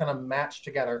 They just kind of match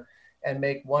together and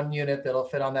make 1 unit that'll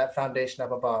fit on that foundation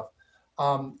up above.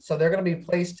 So they're going to be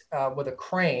placed with a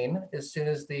crane as soon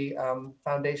as the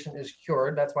foundation is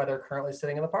cured. That's why they're currently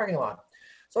sitting in the parking lot.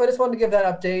 So I just wanted to give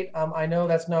that update. I know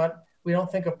that's not, we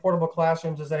don't think of portable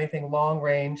classrooms as anything long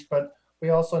range, but We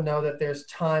also know that there's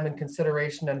time and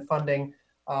consideration and funding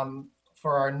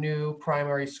for our new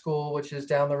primary school, which is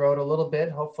down the road a little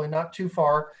bit, hopefully not too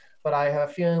far, but I have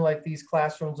a feeling like these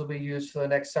classrooms will be used for the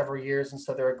next several years, and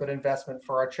so they're a good investment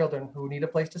for our children who need a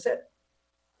place to sit.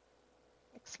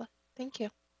 Excellent. Thank you.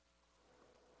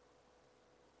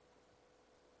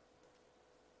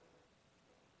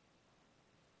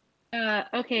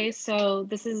 Okay, so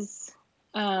this is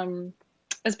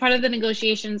as part of the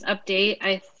negotiations update.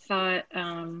 I thought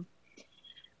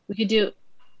we could do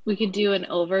an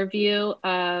overview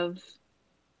of.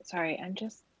 Sorry,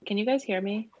 can you guys hear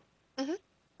me? Mm-hmm.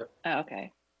 Oh,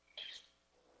 okay.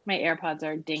 My AirPods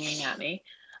are dinging at me.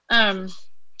 I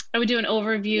would do an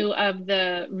overview of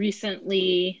the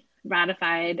recently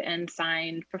ratified and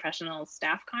signed professional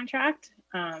staff contract.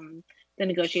 The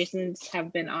negotiations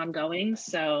have been ongoing,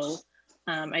 so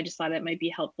I just thought it might be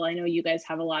helpful. I know you guys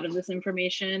have a lot of this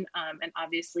information, and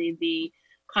obviously the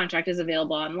contract is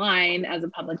available online as a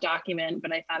public document,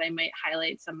 but I thought I might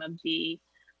highlight some of the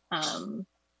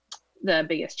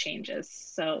biggest changes.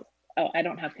 So, I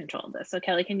don't have control of this. So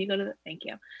Kelly, can you go to the, thank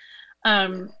you.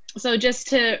 So just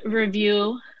to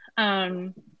review,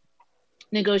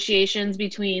 negotiations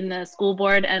between the school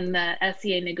board and the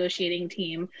SEA negotiating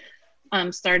team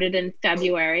started in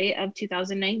February of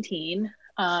 2019.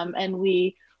 And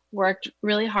we worked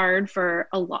really hard for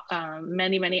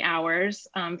many hours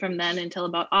from then until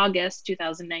about August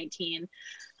 2019,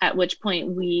 at which point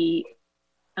we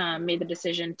made the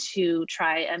decision to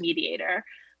try a mediator.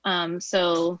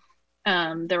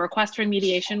 The request for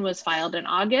mediation was filed in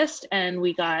August, and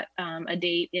we got a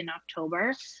date in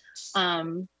October.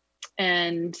 I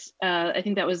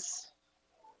think it was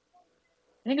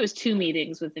 2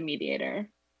 meetings with the mediator.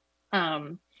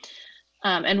 And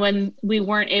when we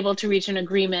weren't able to reach an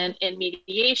agreement in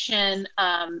mediation,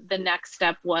 the next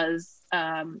step was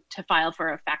to file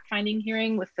for a fact-finding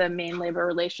hearing with the Maine Labor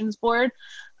Relations Board.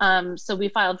 So we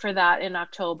filed for that in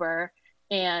October,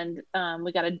 and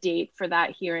we got a date for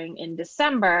that hearing in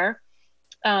December.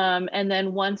 And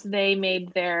then once they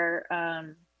made their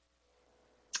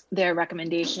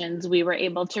recommendations, we were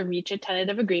able to reach a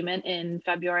tentative agreement in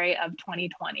February of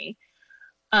 2020.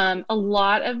 A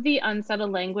lot of the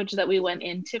unsettled language that we went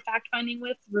into fact-finding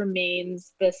with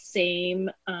remains the same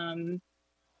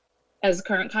as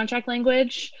current contract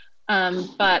language,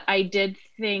 but I did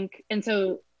think, and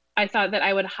so I thought that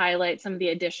I would highlight some of the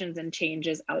additions and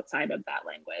changes outside of that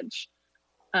language.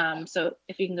 So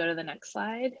if you can go to the next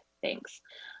slide, thanks.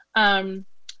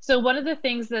 So one of the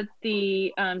things that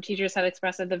the teachers had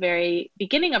expressed at the very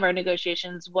beginning of our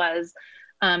negotiations was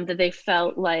that they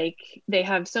felt like they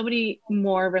have so many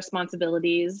more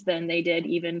responsibilities than they did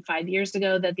even 5 years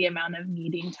ago, that the amount of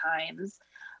meeting times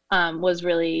was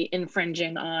really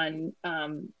infringing on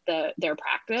their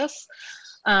practice.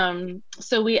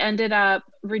 So we ended up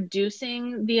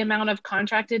reducing the amount of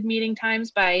contracted meeting times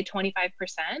by 25%.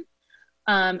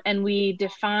 And we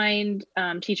defined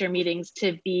teacher meetings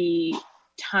to be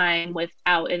time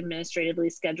without administratively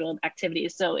scheduled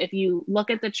activities. So if you look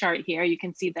at the chart here, you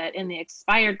can see that in the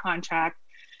expired contract,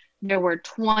 there were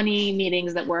 20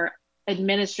 meetings that were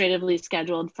administratively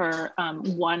scheduled for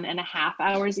 1.5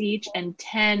 hours each, and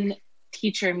 10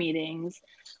 teacher meetings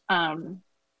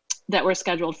that were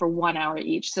scheduled for 1 hour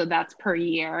each. So that's per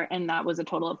year. And that was a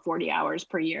total of 40 hours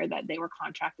per year that they were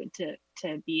contracted to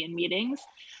be in meetings.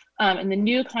 In the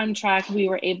new contract, we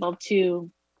were able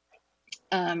to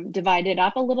divide it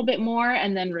up a little bit more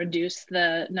and then reduce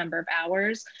the number of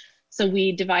hours. So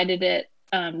we divided it,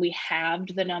 we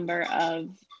halved the number of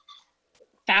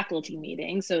faculty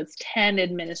meetings. So it's 10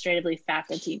 administratively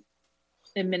scheduled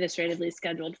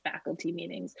faculty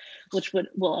meetings, which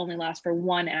will only last for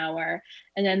 1 hour.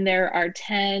 And then there are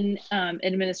 10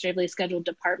 administratively scheduled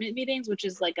department meetings, which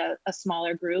is like a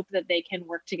smaller group that they can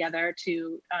work together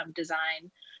to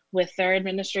design with their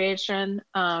administration.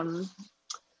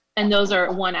 And those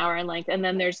are 1 hour in length. And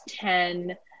then there's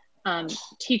 10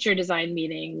 teacher design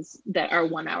meetings that are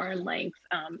 1 hour in length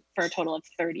for a total of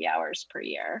 30 hours per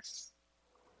year.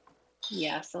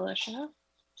 Yes, Alicia?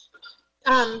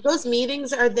 Those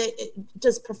meetings,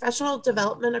 does professional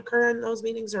development occur in those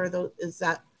meetings, or does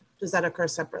that occur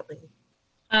separately?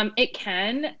 It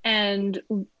can, and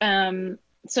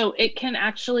so it can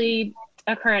actually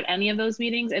occur at any of those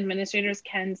meetings. Administrators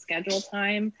can schedule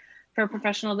time for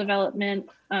professional development,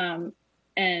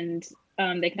 and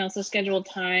they can also schedule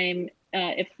time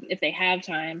if they have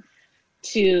time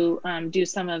to do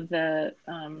some of the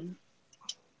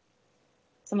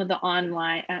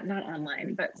online, not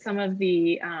online, but some of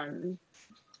the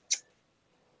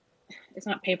it's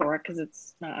not paperwork because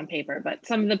it's not on paper, but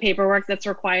some of the paperwork that's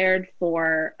required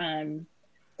for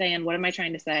Diane, what am I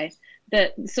trying to say?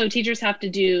 So teachers have to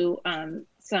do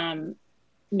some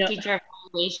teacher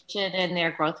evaluation and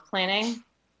their growth planning.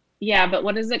 Yeah, but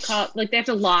what is it called? Like they have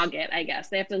to log it, I guess.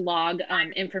 They have to log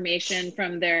information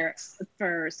from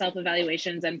for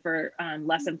self-evaluations and for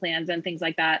lesson plans and things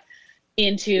like that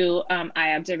into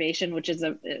iObservation, which is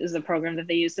a program that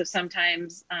they use. So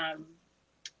sometimes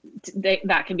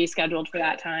that can be scheduled for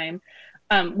that time.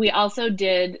 We also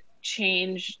did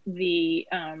change the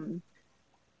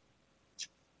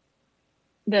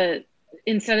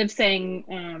instead of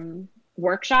saying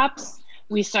workshops,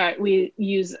 we're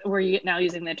now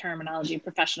using the terminology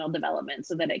professional development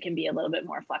so that it can be a little bit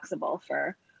more flexible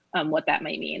for what that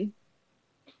might mean.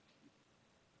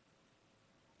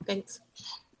 Thanks.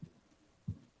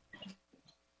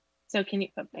 So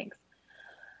thanks.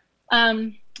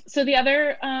 So the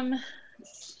other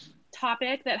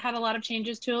topic that had a lot of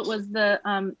changes to it was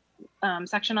the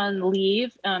section on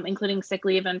leave, including sick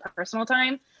leave and personal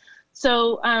time.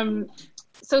 So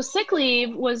sick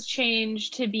leave was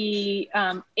changed to be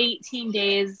 18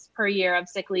 days per year of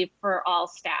sick leave for all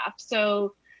staff.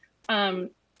 So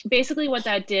basically what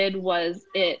that did was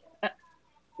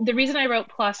the reason I wrote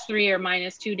 +3 or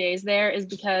 -2 days there is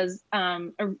because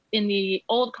in the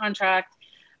old contract,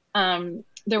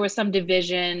 there was some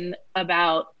division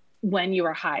about when you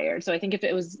were hired. So I think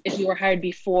if you were hired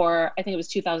before, I think it was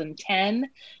 2010,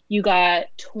 you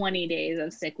got 20 days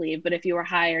of sick leave. But if you were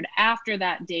hired after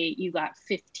that date, you got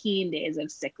 15 days of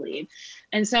sick leave.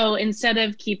 And so instead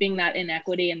of keeping that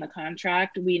inequity in the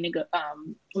contract, we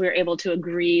were able to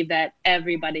agree that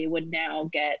everybody would now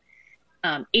get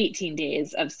 18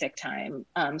 days of sick time.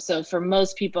 So for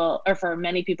most people, or for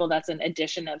many people, that's an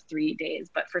addition of 3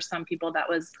 days. But for some people, that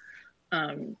was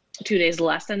 2 days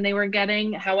less than they were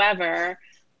getting. However,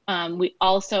 we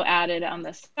also added on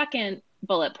the second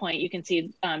bullet point, you can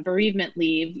see bereavement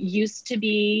leave used to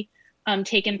be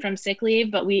taken from sick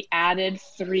leave, but we added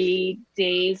 3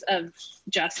 days of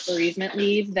just bereavement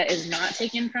leave that is not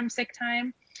taken from sick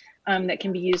time, that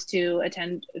can be used to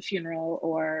attend a funeral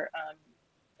or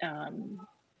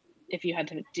if you had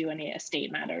to do any estate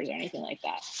matters or anything like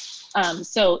that.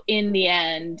 So in the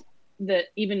end,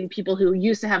 even people who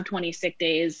used to have 20 sick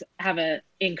days have an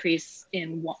increase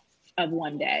of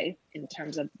 1 day in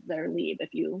terms of their leave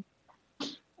if you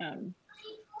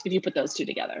put those two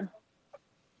together.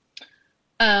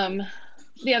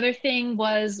 The other thing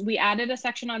was we added a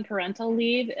section on parental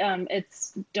leave.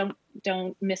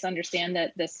 Don't misunderstand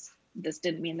that this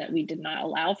didn't mean that we did not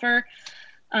allow for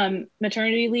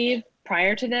maternity leave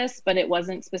prior to this, but it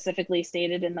wasn't specifically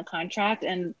stated in the contract,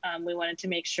 and we wanted to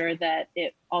make sure that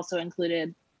it also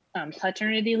included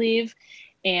paternity leave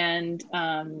and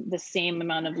the same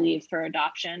amount of leave for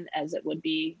adoption as it would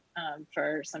be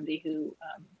for somebody who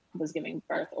was giving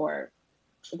birth or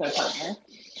their partner.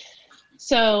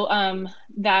 So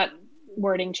that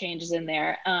wording changes in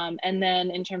there. And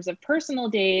then in terms of personal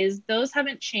days, those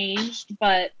haven't changed,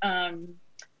 but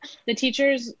the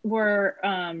teachers were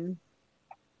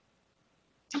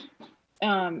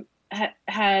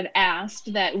had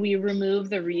asked that we remove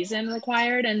the reason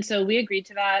required, and so we agreed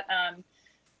to that.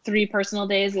 3 personal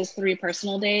days is 3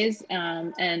 personal days,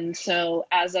 and so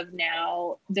as of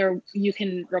now, you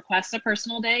can request a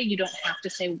personal day. You don't have to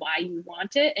say why you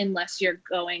want it unless you're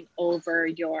going over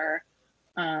your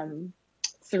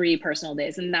 3 personal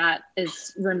days, and that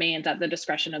remains at the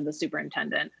discretion of the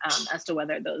superintendent as to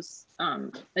whether those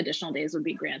additional days would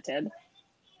be granted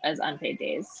as unpaid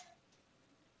days.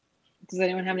 Does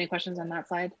anyone have any questions on that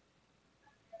slide?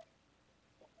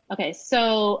 Okay,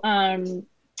 so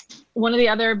one of the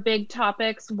other big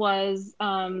topics was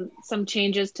some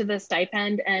changes to the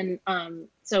stipend, and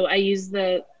so I use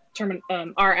the term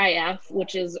RIF,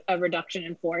 which is a reduction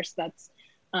in force that's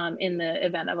in the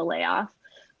event of a layoff.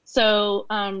 So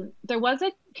there was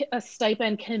a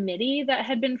stipend committee that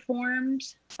had been formed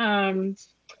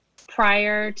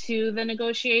prior to the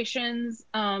negotiations.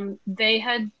 They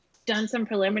had done some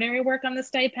preliminary work on the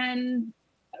stipend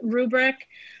rubric.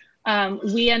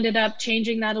 We ended up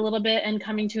changing that a little bit and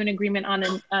coming to an agreement on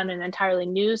an entirely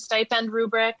new stipend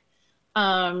rubric.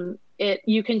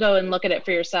 You can go and look at it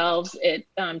for yourselves. It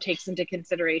takes into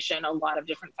consideration a lot of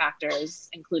different factors,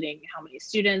 including how many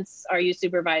students are you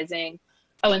supervising.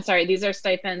 Oh, and sorry, these are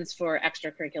stipends for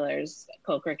extracurriculars,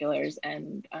 co-curriculars,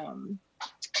 and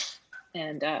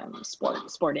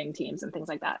sporting teams and things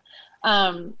like that.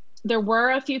 There were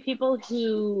a few people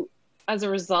who, as a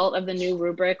result of the new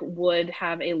rubric, would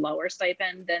have a lower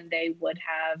stipend than they would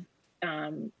have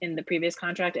in the previous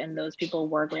contract, and those people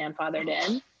were grandfathered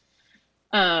in.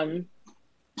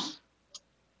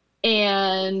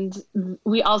 And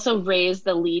we also raised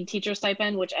the lead teacher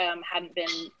stipend, which hadn't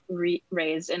been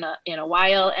raised in a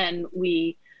while, and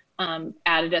we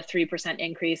added a 3%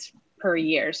 increase per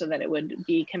year so that it would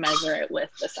be commensurate with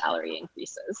the salary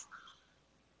increases.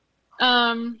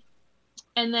 And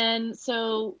then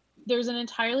so there's an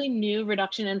entirely new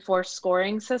reduction in force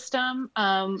scoring system.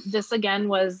 This again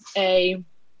was a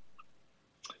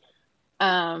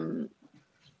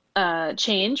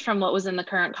change from what was in the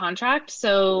current contract.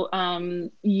 So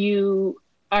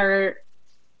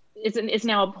it's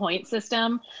now a point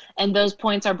system, and those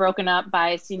points are broken up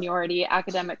by seniority,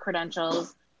 academic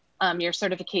credentials, your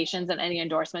certifications, and any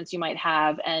endorsements you might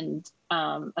have, and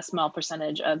a small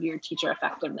percentage of your teacher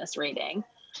effectiveness rating.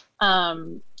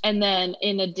 And then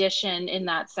in addition, in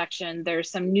that section, there's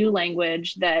some new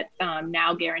language that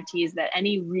now guarantees that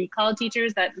any recall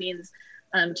teachers, that means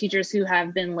teachers who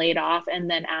have been laid off and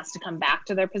then asked to come back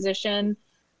to their position,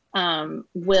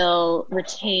 will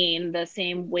retain the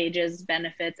same wages,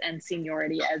 benefits, and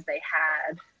seniority as they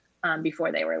had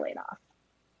before they were laid off.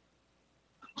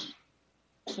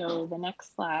 So the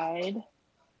next slide,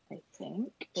 I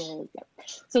think, is,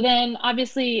 so then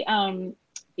obviously,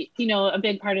 you know, a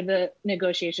big part of the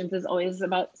negotiations is always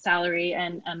about salary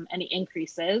and any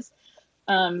increases.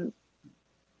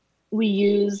 We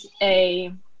use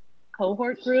a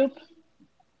cohort group,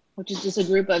 which is just a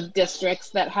group of districts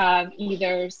that have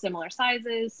either similar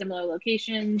sizes, similar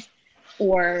locations,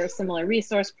 or similar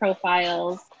resource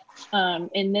profiles.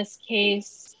 In this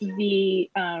case, the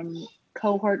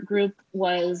cohort group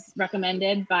was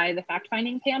recommended by the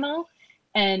fact-finding panel.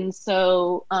 And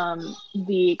so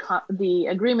the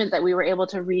agreement that we were able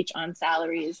to reach on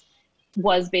salaries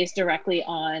was based directly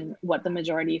on what the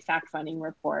majority fact-finding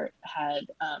report had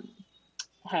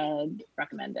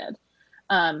recommended.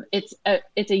 It's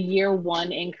a year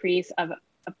one increase of,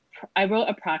 I wrote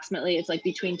approximately, it's like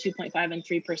between 2.5 and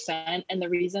 3%. And the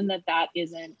reason that that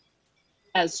isn't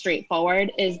as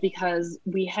straightforward is because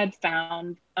we had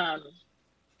found,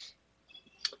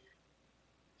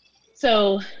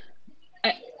 so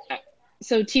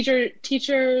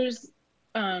teachers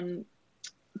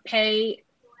pay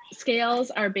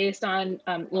scales are based on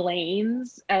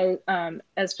lanes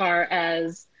as far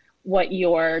as what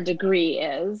your degree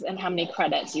is and how many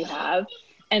credits you have.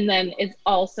 And then it's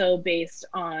also based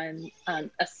on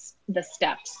the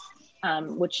steps,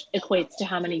 which equates to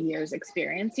how many years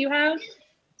experience you have.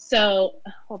 So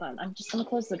hold on, I'm just gonna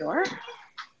close the door.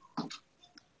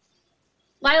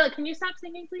 Lila, can you stop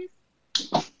singing, please?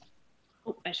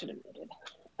 Oh, I should have muted.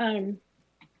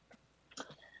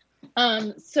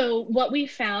 So what we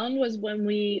found was when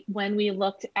we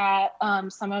looked at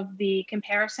some of the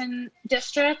comparison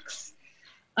districts,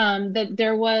 that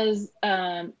there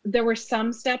were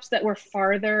some steps that were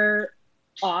farther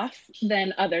off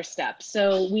than other steps.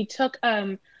 So we took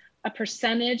a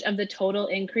percentage of the total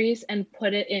increase and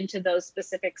put it into those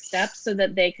specific steps so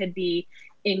that they could be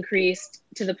increased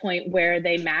to the point where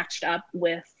they matched up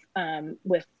with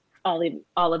all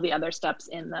of the other steps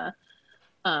in the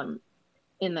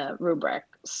rubric.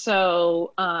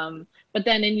 So, but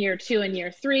then in year 2 and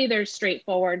year 3, there's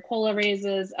straightforward COLA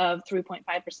raises of 3.5%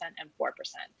 and 4%.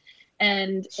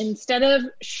 And instead of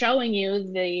showing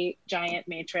you the giant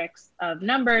matrix of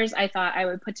numbers, I thought I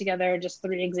would put together just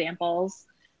 3 examples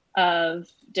of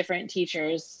different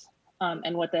teachers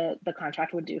and what the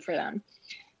contract would do for them.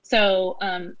 So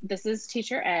this is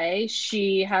teacher A.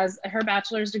 She has her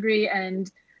bachelor's degree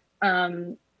and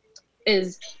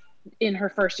is in her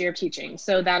first year of teaching.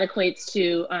 So that equates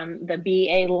to the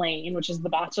BA lane, which is the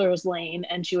bachelor's lane,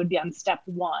 and she would be on step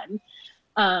 1.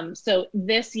 So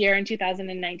this year in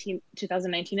 2019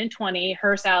 and 20,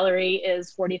 her salary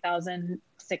is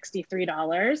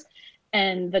 $40,063,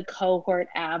 and the cohort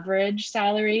average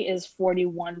salary is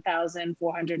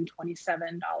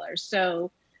 $41,427.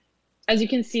 So as you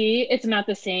can see, it's not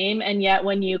the same, and yet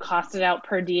when you cost it out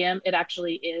per diem, it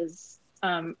actually is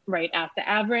right at the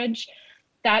average.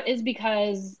 That is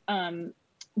because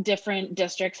different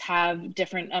districts have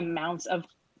different amounts of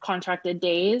contracted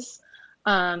days.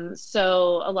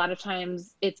 So a lot of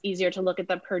times it's easier to look at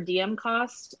the per diem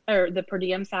cost or the per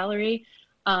diem salary,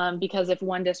 because if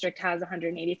one district has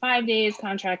 185 days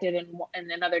contracted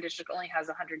and another district only has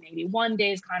 181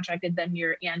 days contracted, then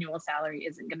your annual salary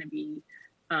isn't going to be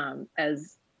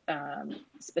as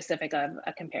specific of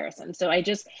a comparison. So I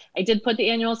did put the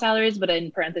annual salaries, but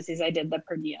in parentheses, I did the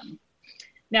per diem.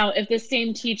 Now, if this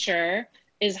same teacher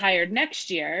is hired next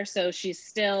year, so she's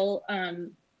still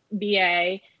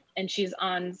BA and she's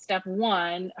on step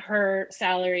 1, her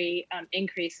salary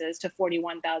increases to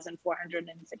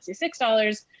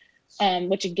 $41,466,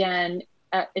 which again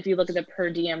if you look at the per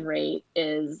diem rate,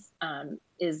 is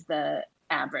the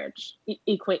average,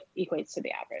 equates to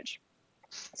the average.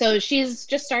 So she's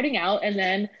just starting out. And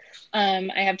then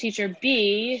I have teacher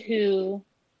B, who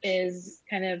is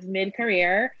kind of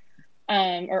mid-career,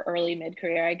 or early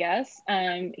mid-career, I guess.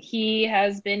 He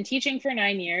has been teaching for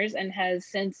 9 years and has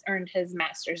since earned his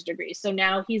master's degree. So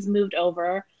now he's moved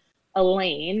over a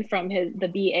lane from the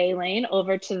BA lane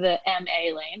over to the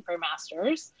MA lane for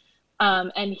master's.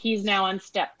 And he's now on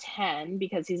step 10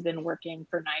 because he's been working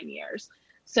for 9 years.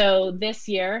 So this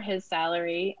year, his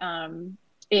salary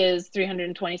is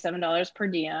 $327 per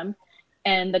diem,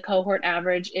 and the cohort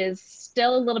average is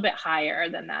still a little bit higher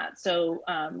than that. So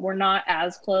we're not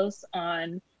as close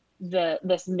on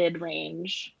this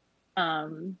mid-range,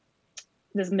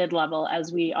 this mid-level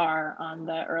as we are on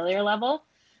the earlier level.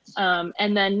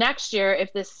 And then next year,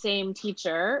 if this same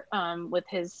teacher with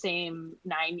his same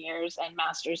 9 years and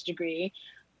master's degree,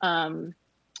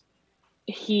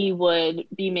 he would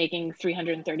be making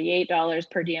 $338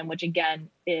 per diem, which again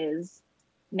is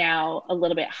now a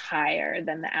little bit higher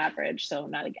than the average. So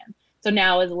not again. So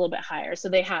now is a little bit higher. So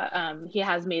they have he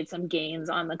has made some gains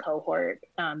on the cohort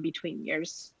between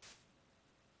years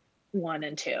 1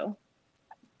 and 2.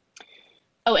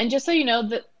 Oh, and just so you know,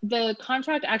 the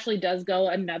contract actually does go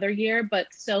another year, but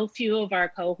so few of our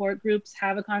cohort groups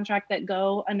have a contract that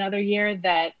go another year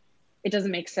that it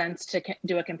doesn't make sense to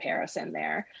do a comparison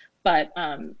there. But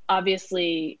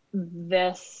obviously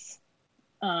this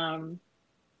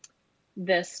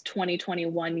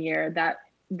 2021 year, that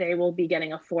they will be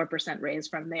getting a 4% raise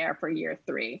from there for year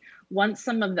 3. Once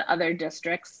some of the other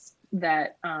districts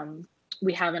that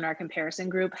we have in our comparison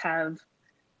group have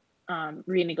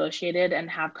renegotiated and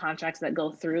have contracts that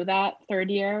go through that 3rd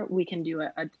year, we can do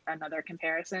another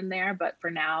comparison there. But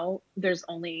for now, there's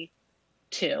only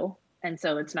 2. And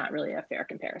so it's not really a fair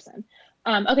comparison.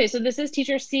 Okay, so this is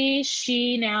teacher C.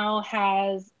 She now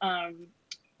has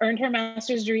earned her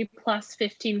master's degree plus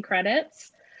 15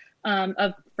 credits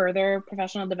of further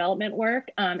professional development work.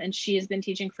 And she has been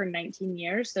teaching for 19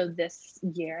 years. So this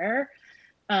year,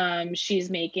 she's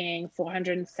making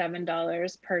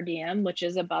 $407 per diem, which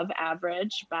is above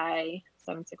average by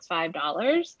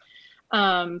 $765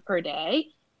 per day.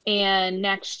 And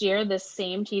next year, this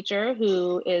same teacher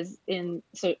who is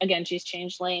so again, she's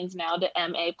changed lanes now to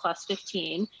MA plus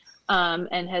 15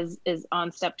 and is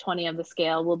on step 20 of the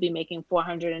scale, will be making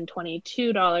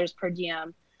 $422 per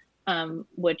diem,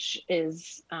 which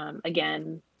is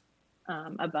again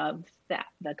above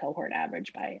the cohort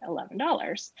average by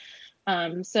 $11.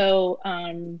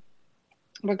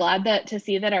 We're glad to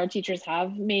see that our teachers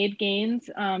have made gains.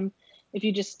 If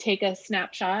you just take a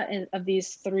snapshot of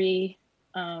these three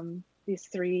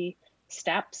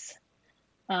steps,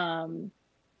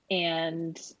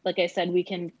 and like I said, we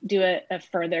can do a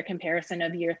further comparison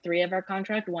of year 3 of our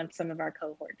contract once some of our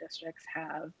cohort districts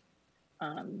have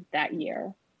that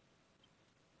year.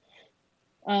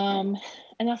 And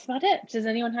that's about it. Does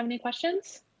anyone have any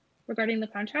questions regarding the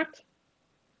contract?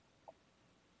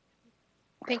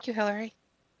 Thank you, Hillary.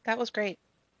 That was great.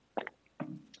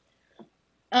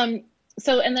 And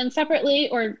then separately,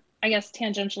 or I guess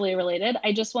tangentially related,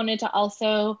 I just wanted to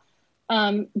also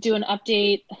do an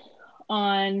update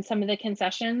on some of the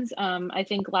concessions. I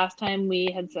think last time we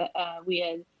had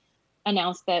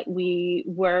announced that we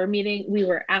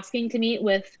were asking to meet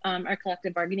with our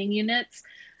collective bargaining units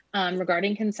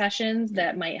regarding concessions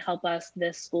that might help us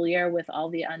this school year with all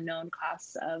the unknown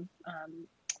costs of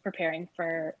preparing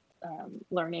for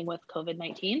learning with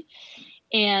COVID-19.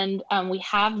 And we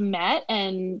have met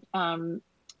and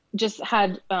just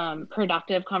had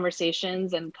productive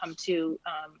conversations and come to,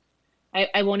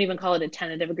 I won't even call it a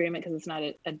tentative agreement because it's not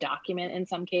a document in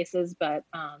some cases, but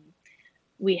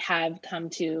we have come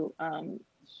to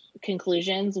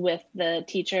conclusions with the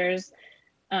teachers,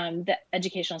 the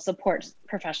educational support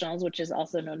professionals, which is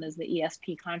also known as the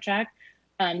ESP contract,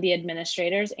 the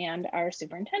administrators, and our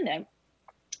superintendent.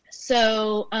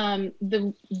 So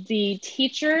the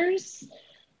teachers,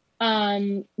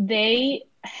 they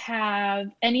have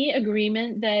any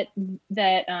agreement that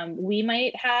we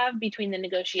might have between the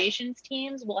negotiations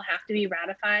teams will have to be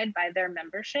ratified by their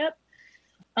membership.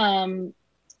 So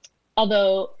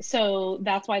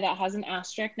that's why that has an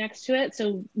asterisk next to it.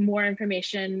 So more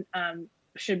information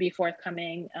should be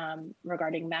forthcoming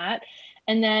regarding that.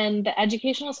 And then the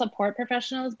educational support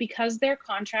professionals, because their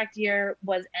contract year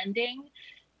was ending,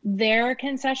 their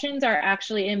concessions are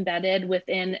actually embedded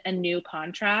within a new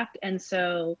contract. And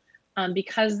so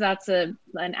because that's an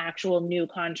actual new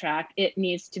contract, it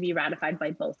needs to be ratified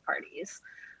by both parties.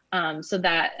 So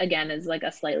that, again, is like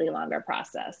a slightly longer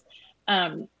process.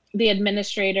 The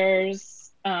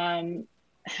administrators,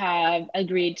 have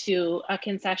agreed to a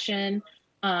concession,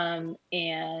 and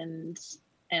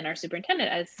our superintendent,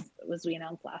 as was we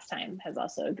announced last time, has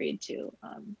also agreed to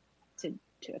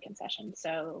a concession.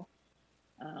 So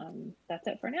that's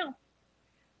it for now.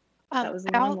 That was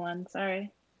a long one.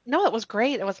 Sorry. No, it was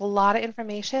great. It was a lot of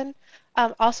information.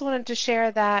 Also wanted to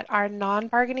share that our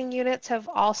non-bargaining units have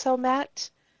also met.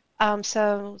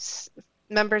 So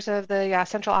members of the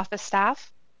central office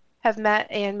staff have met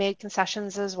and made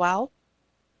concessions as well,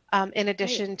 in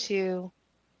addition to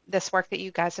this work that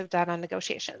you guys have done on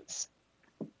negotiations.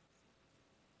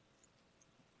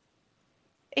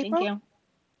 April? Thank you.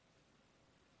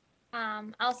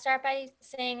 I'll start by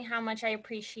saying how much I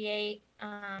appreciate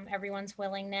everyone's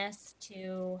willingness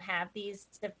to have these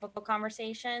difficult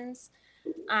conversations.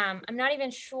 I'm not even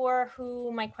sure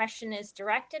who my question is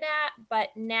directed at, but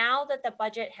now that the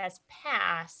budget has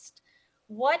passed,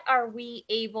 what are we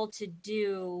able to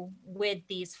do with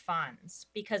these funds?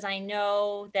 Because I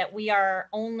know that we are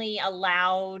only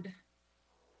allowed,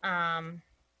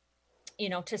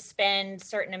 to spend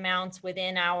certain amounts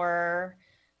within our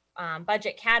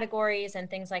budget categories and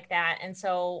things like that. And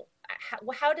so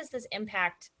how does this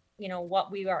impact,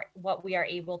 what we are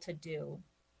able to do?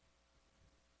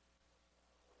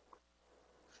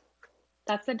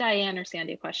 That's a Diane or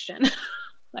Sandy question,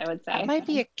 I would say. That might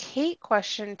be a Kate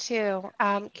question too.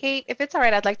 Kate, if it's all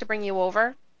right, I'd like to bring you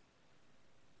over.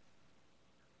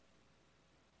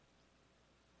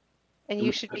 And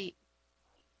you should be.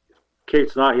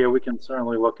 Kate's not here. We can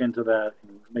certainly look into that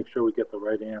and make sure we get the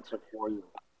right answer for you.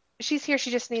 She's here.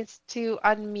 She just needs to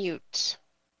unmute.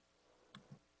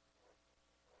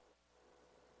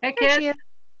 Hey, kid.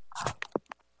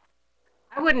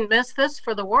 I wouldn't miss this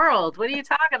for the world. What are you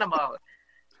talking about?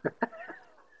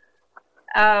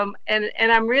 And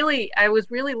I was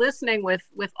really listening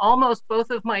with almost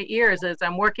both of my ears as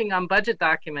I'm working on budget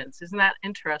documents. Isn't that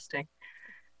interesting?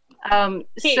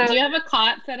 Kate, do you have a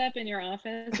cot set up in your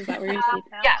office? Is that where you sleep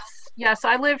now? Yes,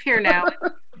 I live here now.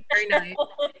 Very nice.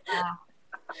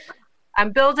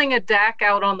 I'm building a deck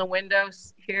out on the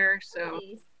windows here, so.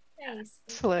 Nice.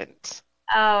 Excellent.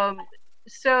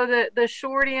 So the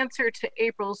short answer to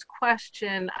April's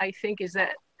question, I think, is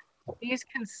that these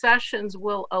concessions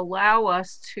will allow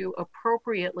us to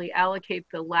appropriately allocate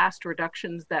the last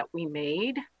reductions that we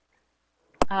made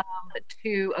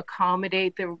to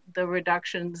accommodate the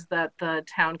reductions that the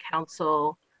town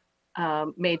council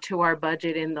made to our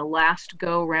budget in the last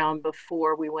go round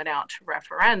before we went out to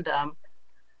referendum.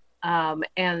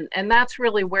 And that's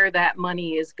really where that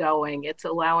money is going. It's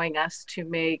allowing us to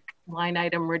make line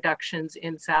item reductions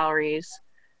in salaries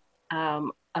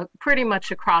pretty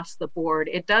much across the board.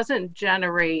 It doesn't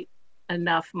generate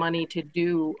enough money to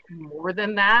do more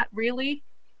than that, really,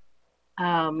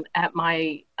 at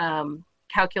my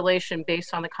calculation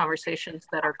based on the conversations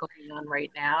that are going on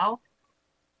right now.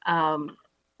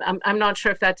 I'm not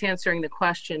sure if that's answering the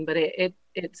question, but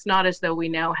it's not as though we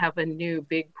now have a new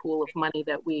big pool of money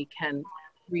that we can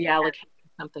reallocate to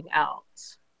something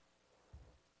else.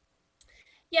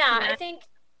 Yeah, I think,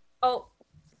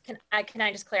 can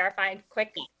I just clarify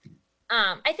quick?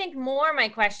 I think more my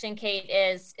question, Kate,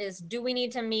 is do we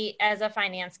need to meet as a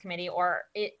finance committee, or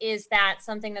is that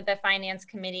something that the finance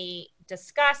committee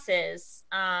discusses?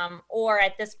 Or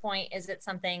at this point, is it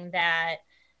something that,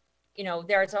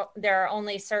 there are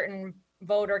only certain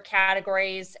voter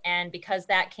categories, and because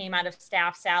that came out of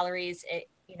staff salaries, it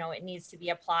needs to be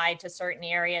applied to certain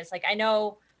areas. Like, I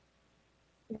know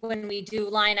when we do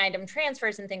line item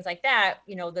transfers and things like that,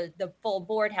 the full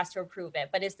board has to approve it.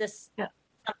 But is this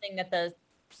something that the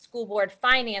school board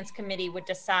finance committee would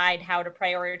decide how to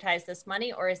prioritize this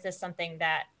money, or is this something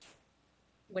that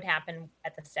would happen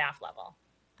at the staff level?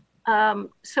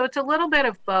 So it's a little bit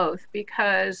of both,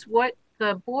 because what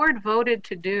the board voted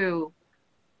to do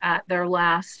at their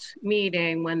last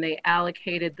meeting when they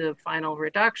allocated the final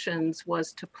reductions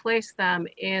was to place them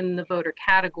in the voter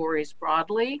categories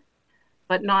broadly,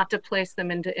 but not to place them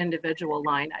into individual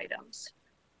line items.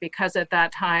 Because at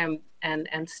that time, and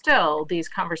still, these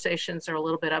conversations are a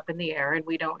little bit up in the air and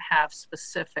we don't have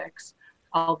specifics,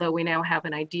 although we now have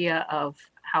an idea of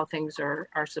how things are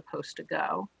supposed to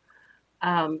go.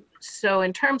 So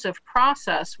in terms of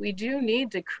process, we do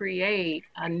need to create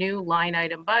a new line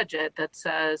item budget that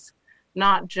says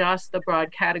not just the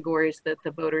broad categories that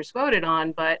the voters voted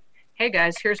on, but hey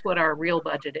guys, here's what our real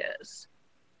budget is.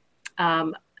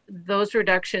 Those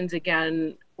reductions,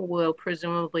 again, will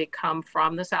presumably come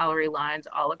from the salary lines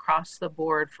all across the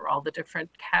board for all the different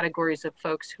categories of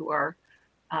folks who are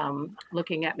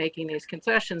looking at making these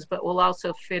concessions, but will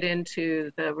also fit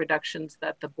into the reductions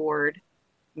that the board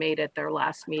made at their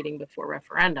last meeting before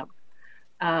referendum.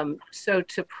 So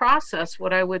to process,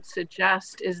 what I would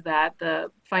suggest is that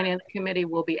the Finance Committee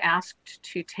will be asked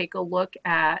to take a look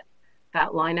at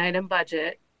that line item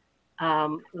budget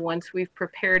once we've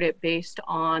prepared it based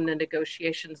on the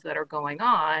negotiations that are going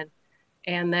on,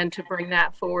 and then to bring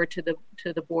that forward to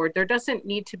the board. There doesn't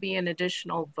need to be an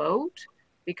additional vote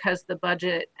because the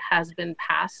budget has been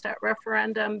passed at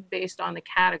referendum based on the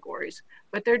categories.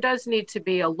 But there does need to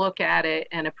be a look at it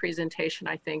and a presentation,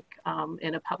 I think,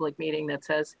 in a public meeting that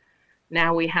says,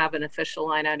 now we have an official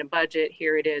line item budget,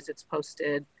 here it is, it's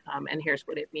posted, and here's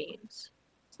what it means.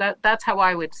 So that's how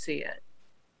I would see it.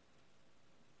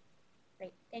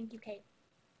 Great, thank you, Kate.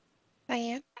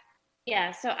 Diane?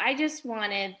 Yeah, so I just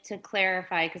wanted to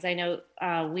clarify, because I know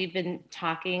we've been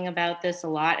talking about this a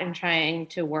lot and trying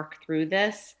to work through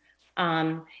this.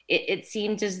 It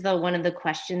seemed as though one of the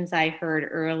questions I heard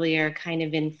earlier kind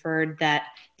of inferred that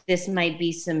this might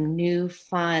be some new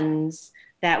funds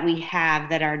that we have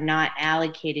that are not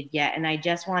allocated yet. And I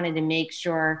just wanted to make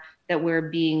sure that we're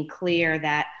being clear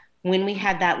that when we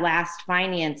had that last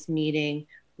finance meeting,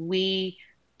 we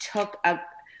took a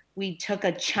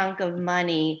chunk of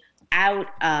money out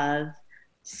of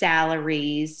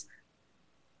salaries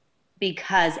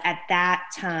because at that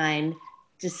time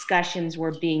discussions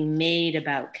were being made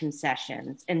about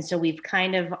concessions, and so we've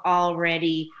kind of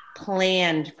already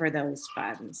planned for those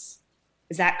funds.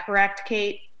 Is that correct,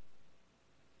 Kate?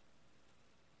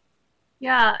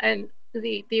 Yeah, and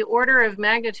the order of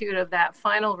magnitude of that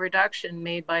final reduction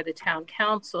made by the town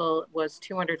council was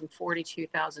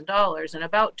 $242,000, and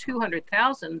about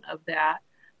 200,000 of that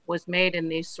was made in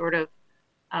these sort of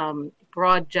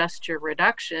broad gesture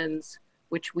reductions,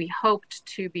 which we hoped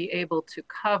to be able to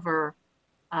cover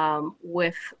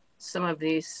with some of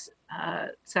these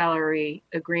salary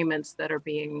agreements that are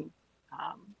being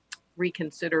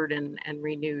reconsidered and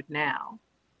renewed now.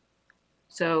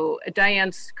 So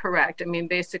Diane's correct. I mean,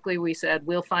 basically we said,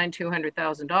 we'll find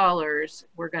 $200,000.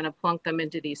 We're going to plunk them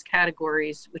into these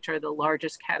categories, which are the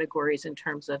largest categories in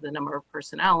terms of the number of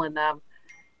personnel in them.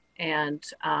 And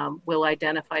we'll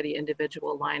identify the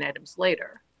individual line items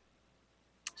later.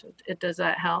 So does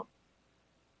that help?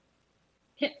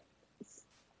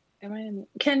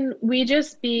 Can we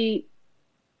just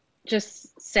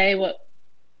say what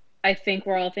I think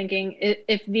we're all thinking?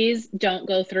 If these don't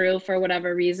go through for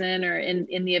whatever reason, or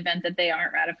in the event that they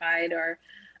aren't ratified, or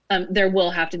there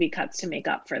will have to be cuts to make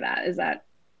up for that. Is that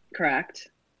correct?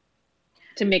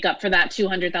 To make up for that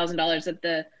 $200,000 that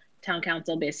the town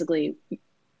council basically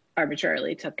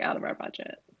arbitrarily took out of our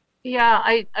budget. Yeah,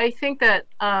 I think that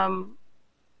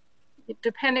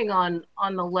depending on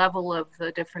the level of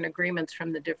the different agreements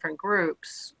from the different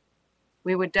groups,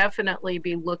 we would definitely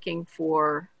be looking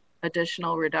for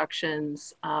additional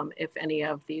reductions if any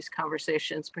of these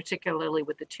conversations, particularly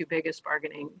with the two biggest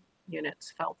bargaining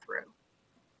units, fell through.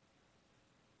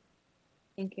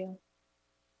 Thank you.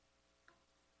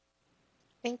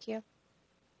 Thank you.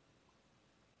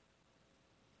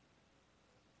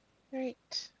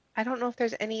 Great. I don't know if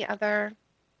there's any other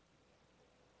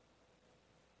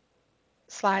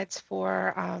slides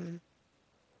for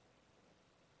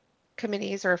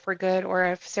committees, or if we're good, or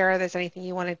if Sarah, there's anything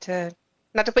you wanted to,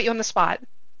 not to put you on the spot.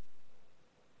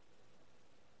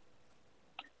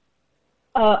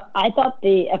 I thought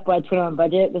the FY21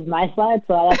 budget was my slide,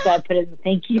 so that's why I put it in the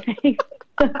thank you thing.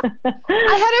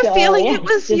 I had a feeling it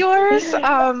was yours.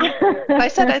 I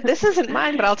said, this isn't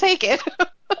mine, but I'll take it.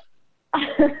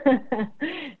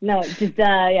 No, just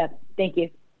yeah, thank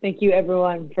you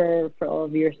everyone for all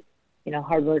of your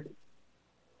hard work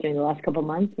during the last couple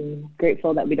months, and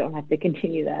grateful that we don't have to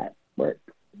continue that work.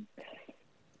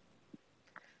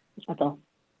 That's all.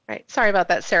 Right, sorry about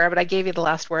that, Sarah, but I gave you the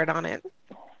last word on it.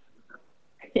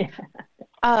 Yeah.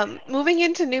 Moving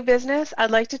into new business,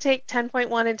 I'd like to take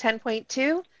 10.1 and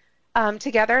 10.2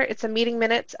 together. It's a meeting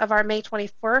minutes of our May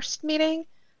 21st meeting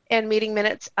and meeting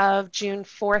minutes of June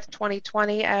 4th,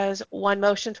 2020 as one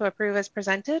motion to approve as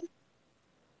presented.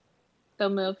 So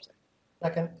moved.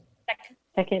 Second.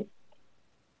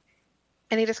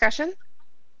 Any discussion?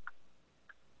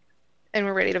 And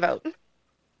we're ready to vote.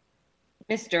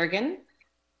 Ms. Durgan?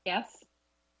 Yes.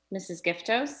 Mrs.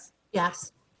 Giftos?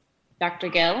 Yes. Dr.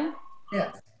 Gill?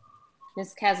 Yes.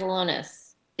 Ms.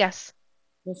 Castellanos? Yes.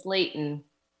 Ms. Layton?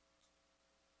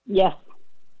 Yes.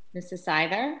 Mrs.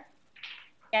 Seither?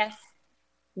 Yes.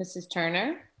 Mrs.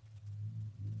 Turner?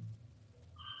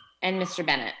 And Mr.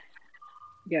 Bennett?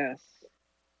 Yes.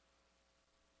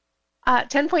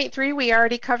 10.3 we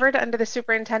already covered under the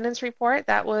superintendent's report.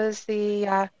 That was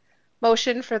the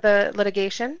motion for the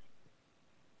litigation.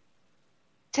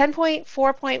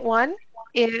 10.4.1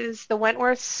 is the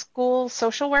Wentworth School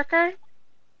social worker.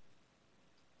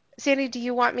 Sandy, do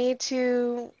you want me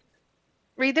to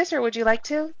read this or would you like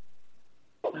to?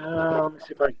 Let me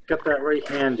see if I get that right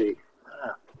handy.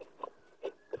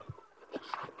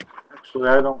 Actually,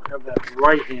 I don't have that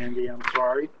right handy. I'm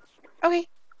sorry. Okay,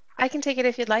 I can take it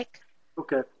if you'd like.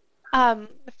 Okay.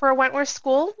 For Wentworth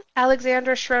School,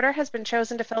 Alexandra Schroeder has been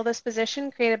chosen to fill this position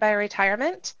created by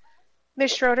retirement.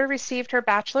 Ms. Schroeder received her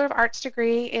Bachelor of Arts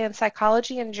degree in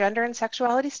Psychology and Gender and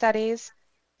Sexuality Studies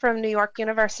from New York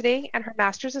University and her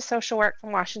Master's of Social Work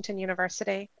from Washington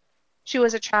University. She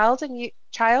was a child,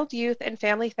 youth, and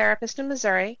family therapist in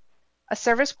Missouri, a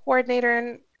service coordinator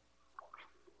in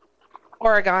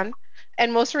Oregon,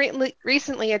 and most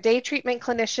recently a day treatment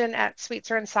clinician at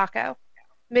Sweetser and Saco.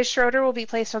 Ms. Schroeder will be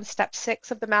placed on step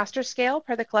 6 of the master scale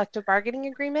per the collective bargaining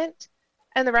agreement,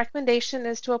 and the recommendation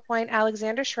is to appoint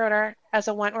Alexander Schroeder as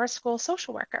a Wentworth School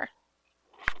social worker.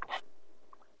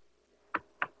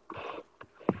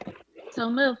 So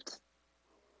moved.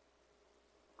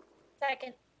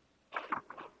 Second.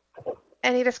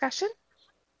 Any discussion?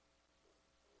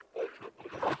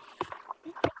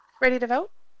 Ready to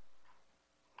vote?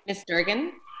 Ms.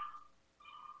 Durgan,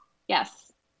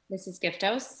 Yes. Mrs.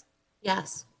 Giftos,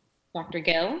 Yes. Dr.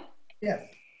 Gill, Yes.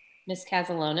 Ms.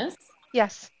 Castellanos,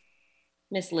 Yes.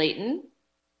 Ms. Layton,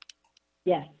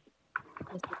 Yes.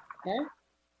 Ms. Turner,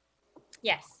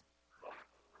 Yes.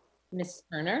 Ms.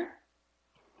 Turner,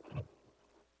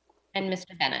 and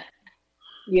Mr. Bennett.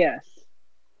 Yes.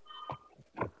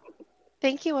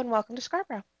 Thank you and welcome to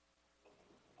Scarborough.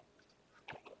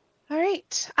 All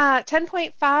right,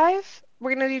 10.5,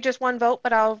 we're going to do just one vote,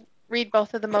 but I'll read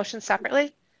both of the motions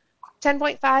separately.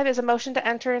 10.5 is a motion to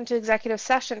enter into executive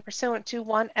session pursuant to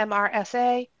 1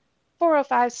 MRSA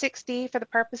 405-6D for the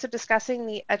purpose of discussing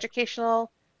the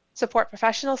educational support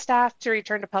professional staff to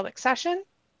return to public session,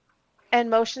 and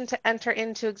motion to enter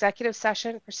into executive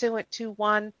session pursuant to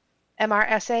 1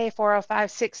 MRSA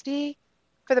 405-6D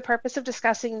for the purpose of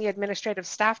discussing the administrative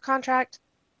staff contract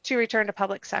to return to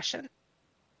public session.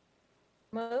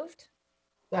 Moved.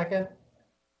 Second.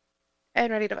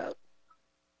 And ready to vote.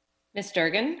 Ms.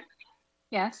 Durgan,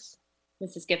 Yes.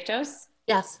 Mrs. Giftos,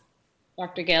 Yes.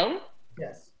 Dr. Gill,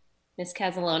 Yes. Ms.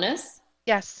 Castellanos,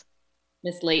 Yes.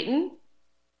 Ms. Layton,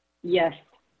 Yes.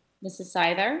 Mrs.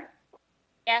 Seither,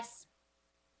 Yes.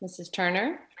 Mrs.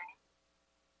 Turner,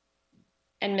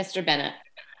 and Mr. Bennett.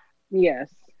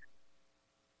 Yes.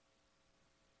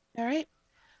 All right.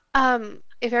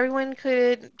 If everyone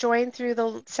could join through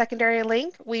the secondary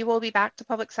link, we will be back to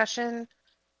public session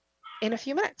in a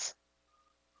few minutes.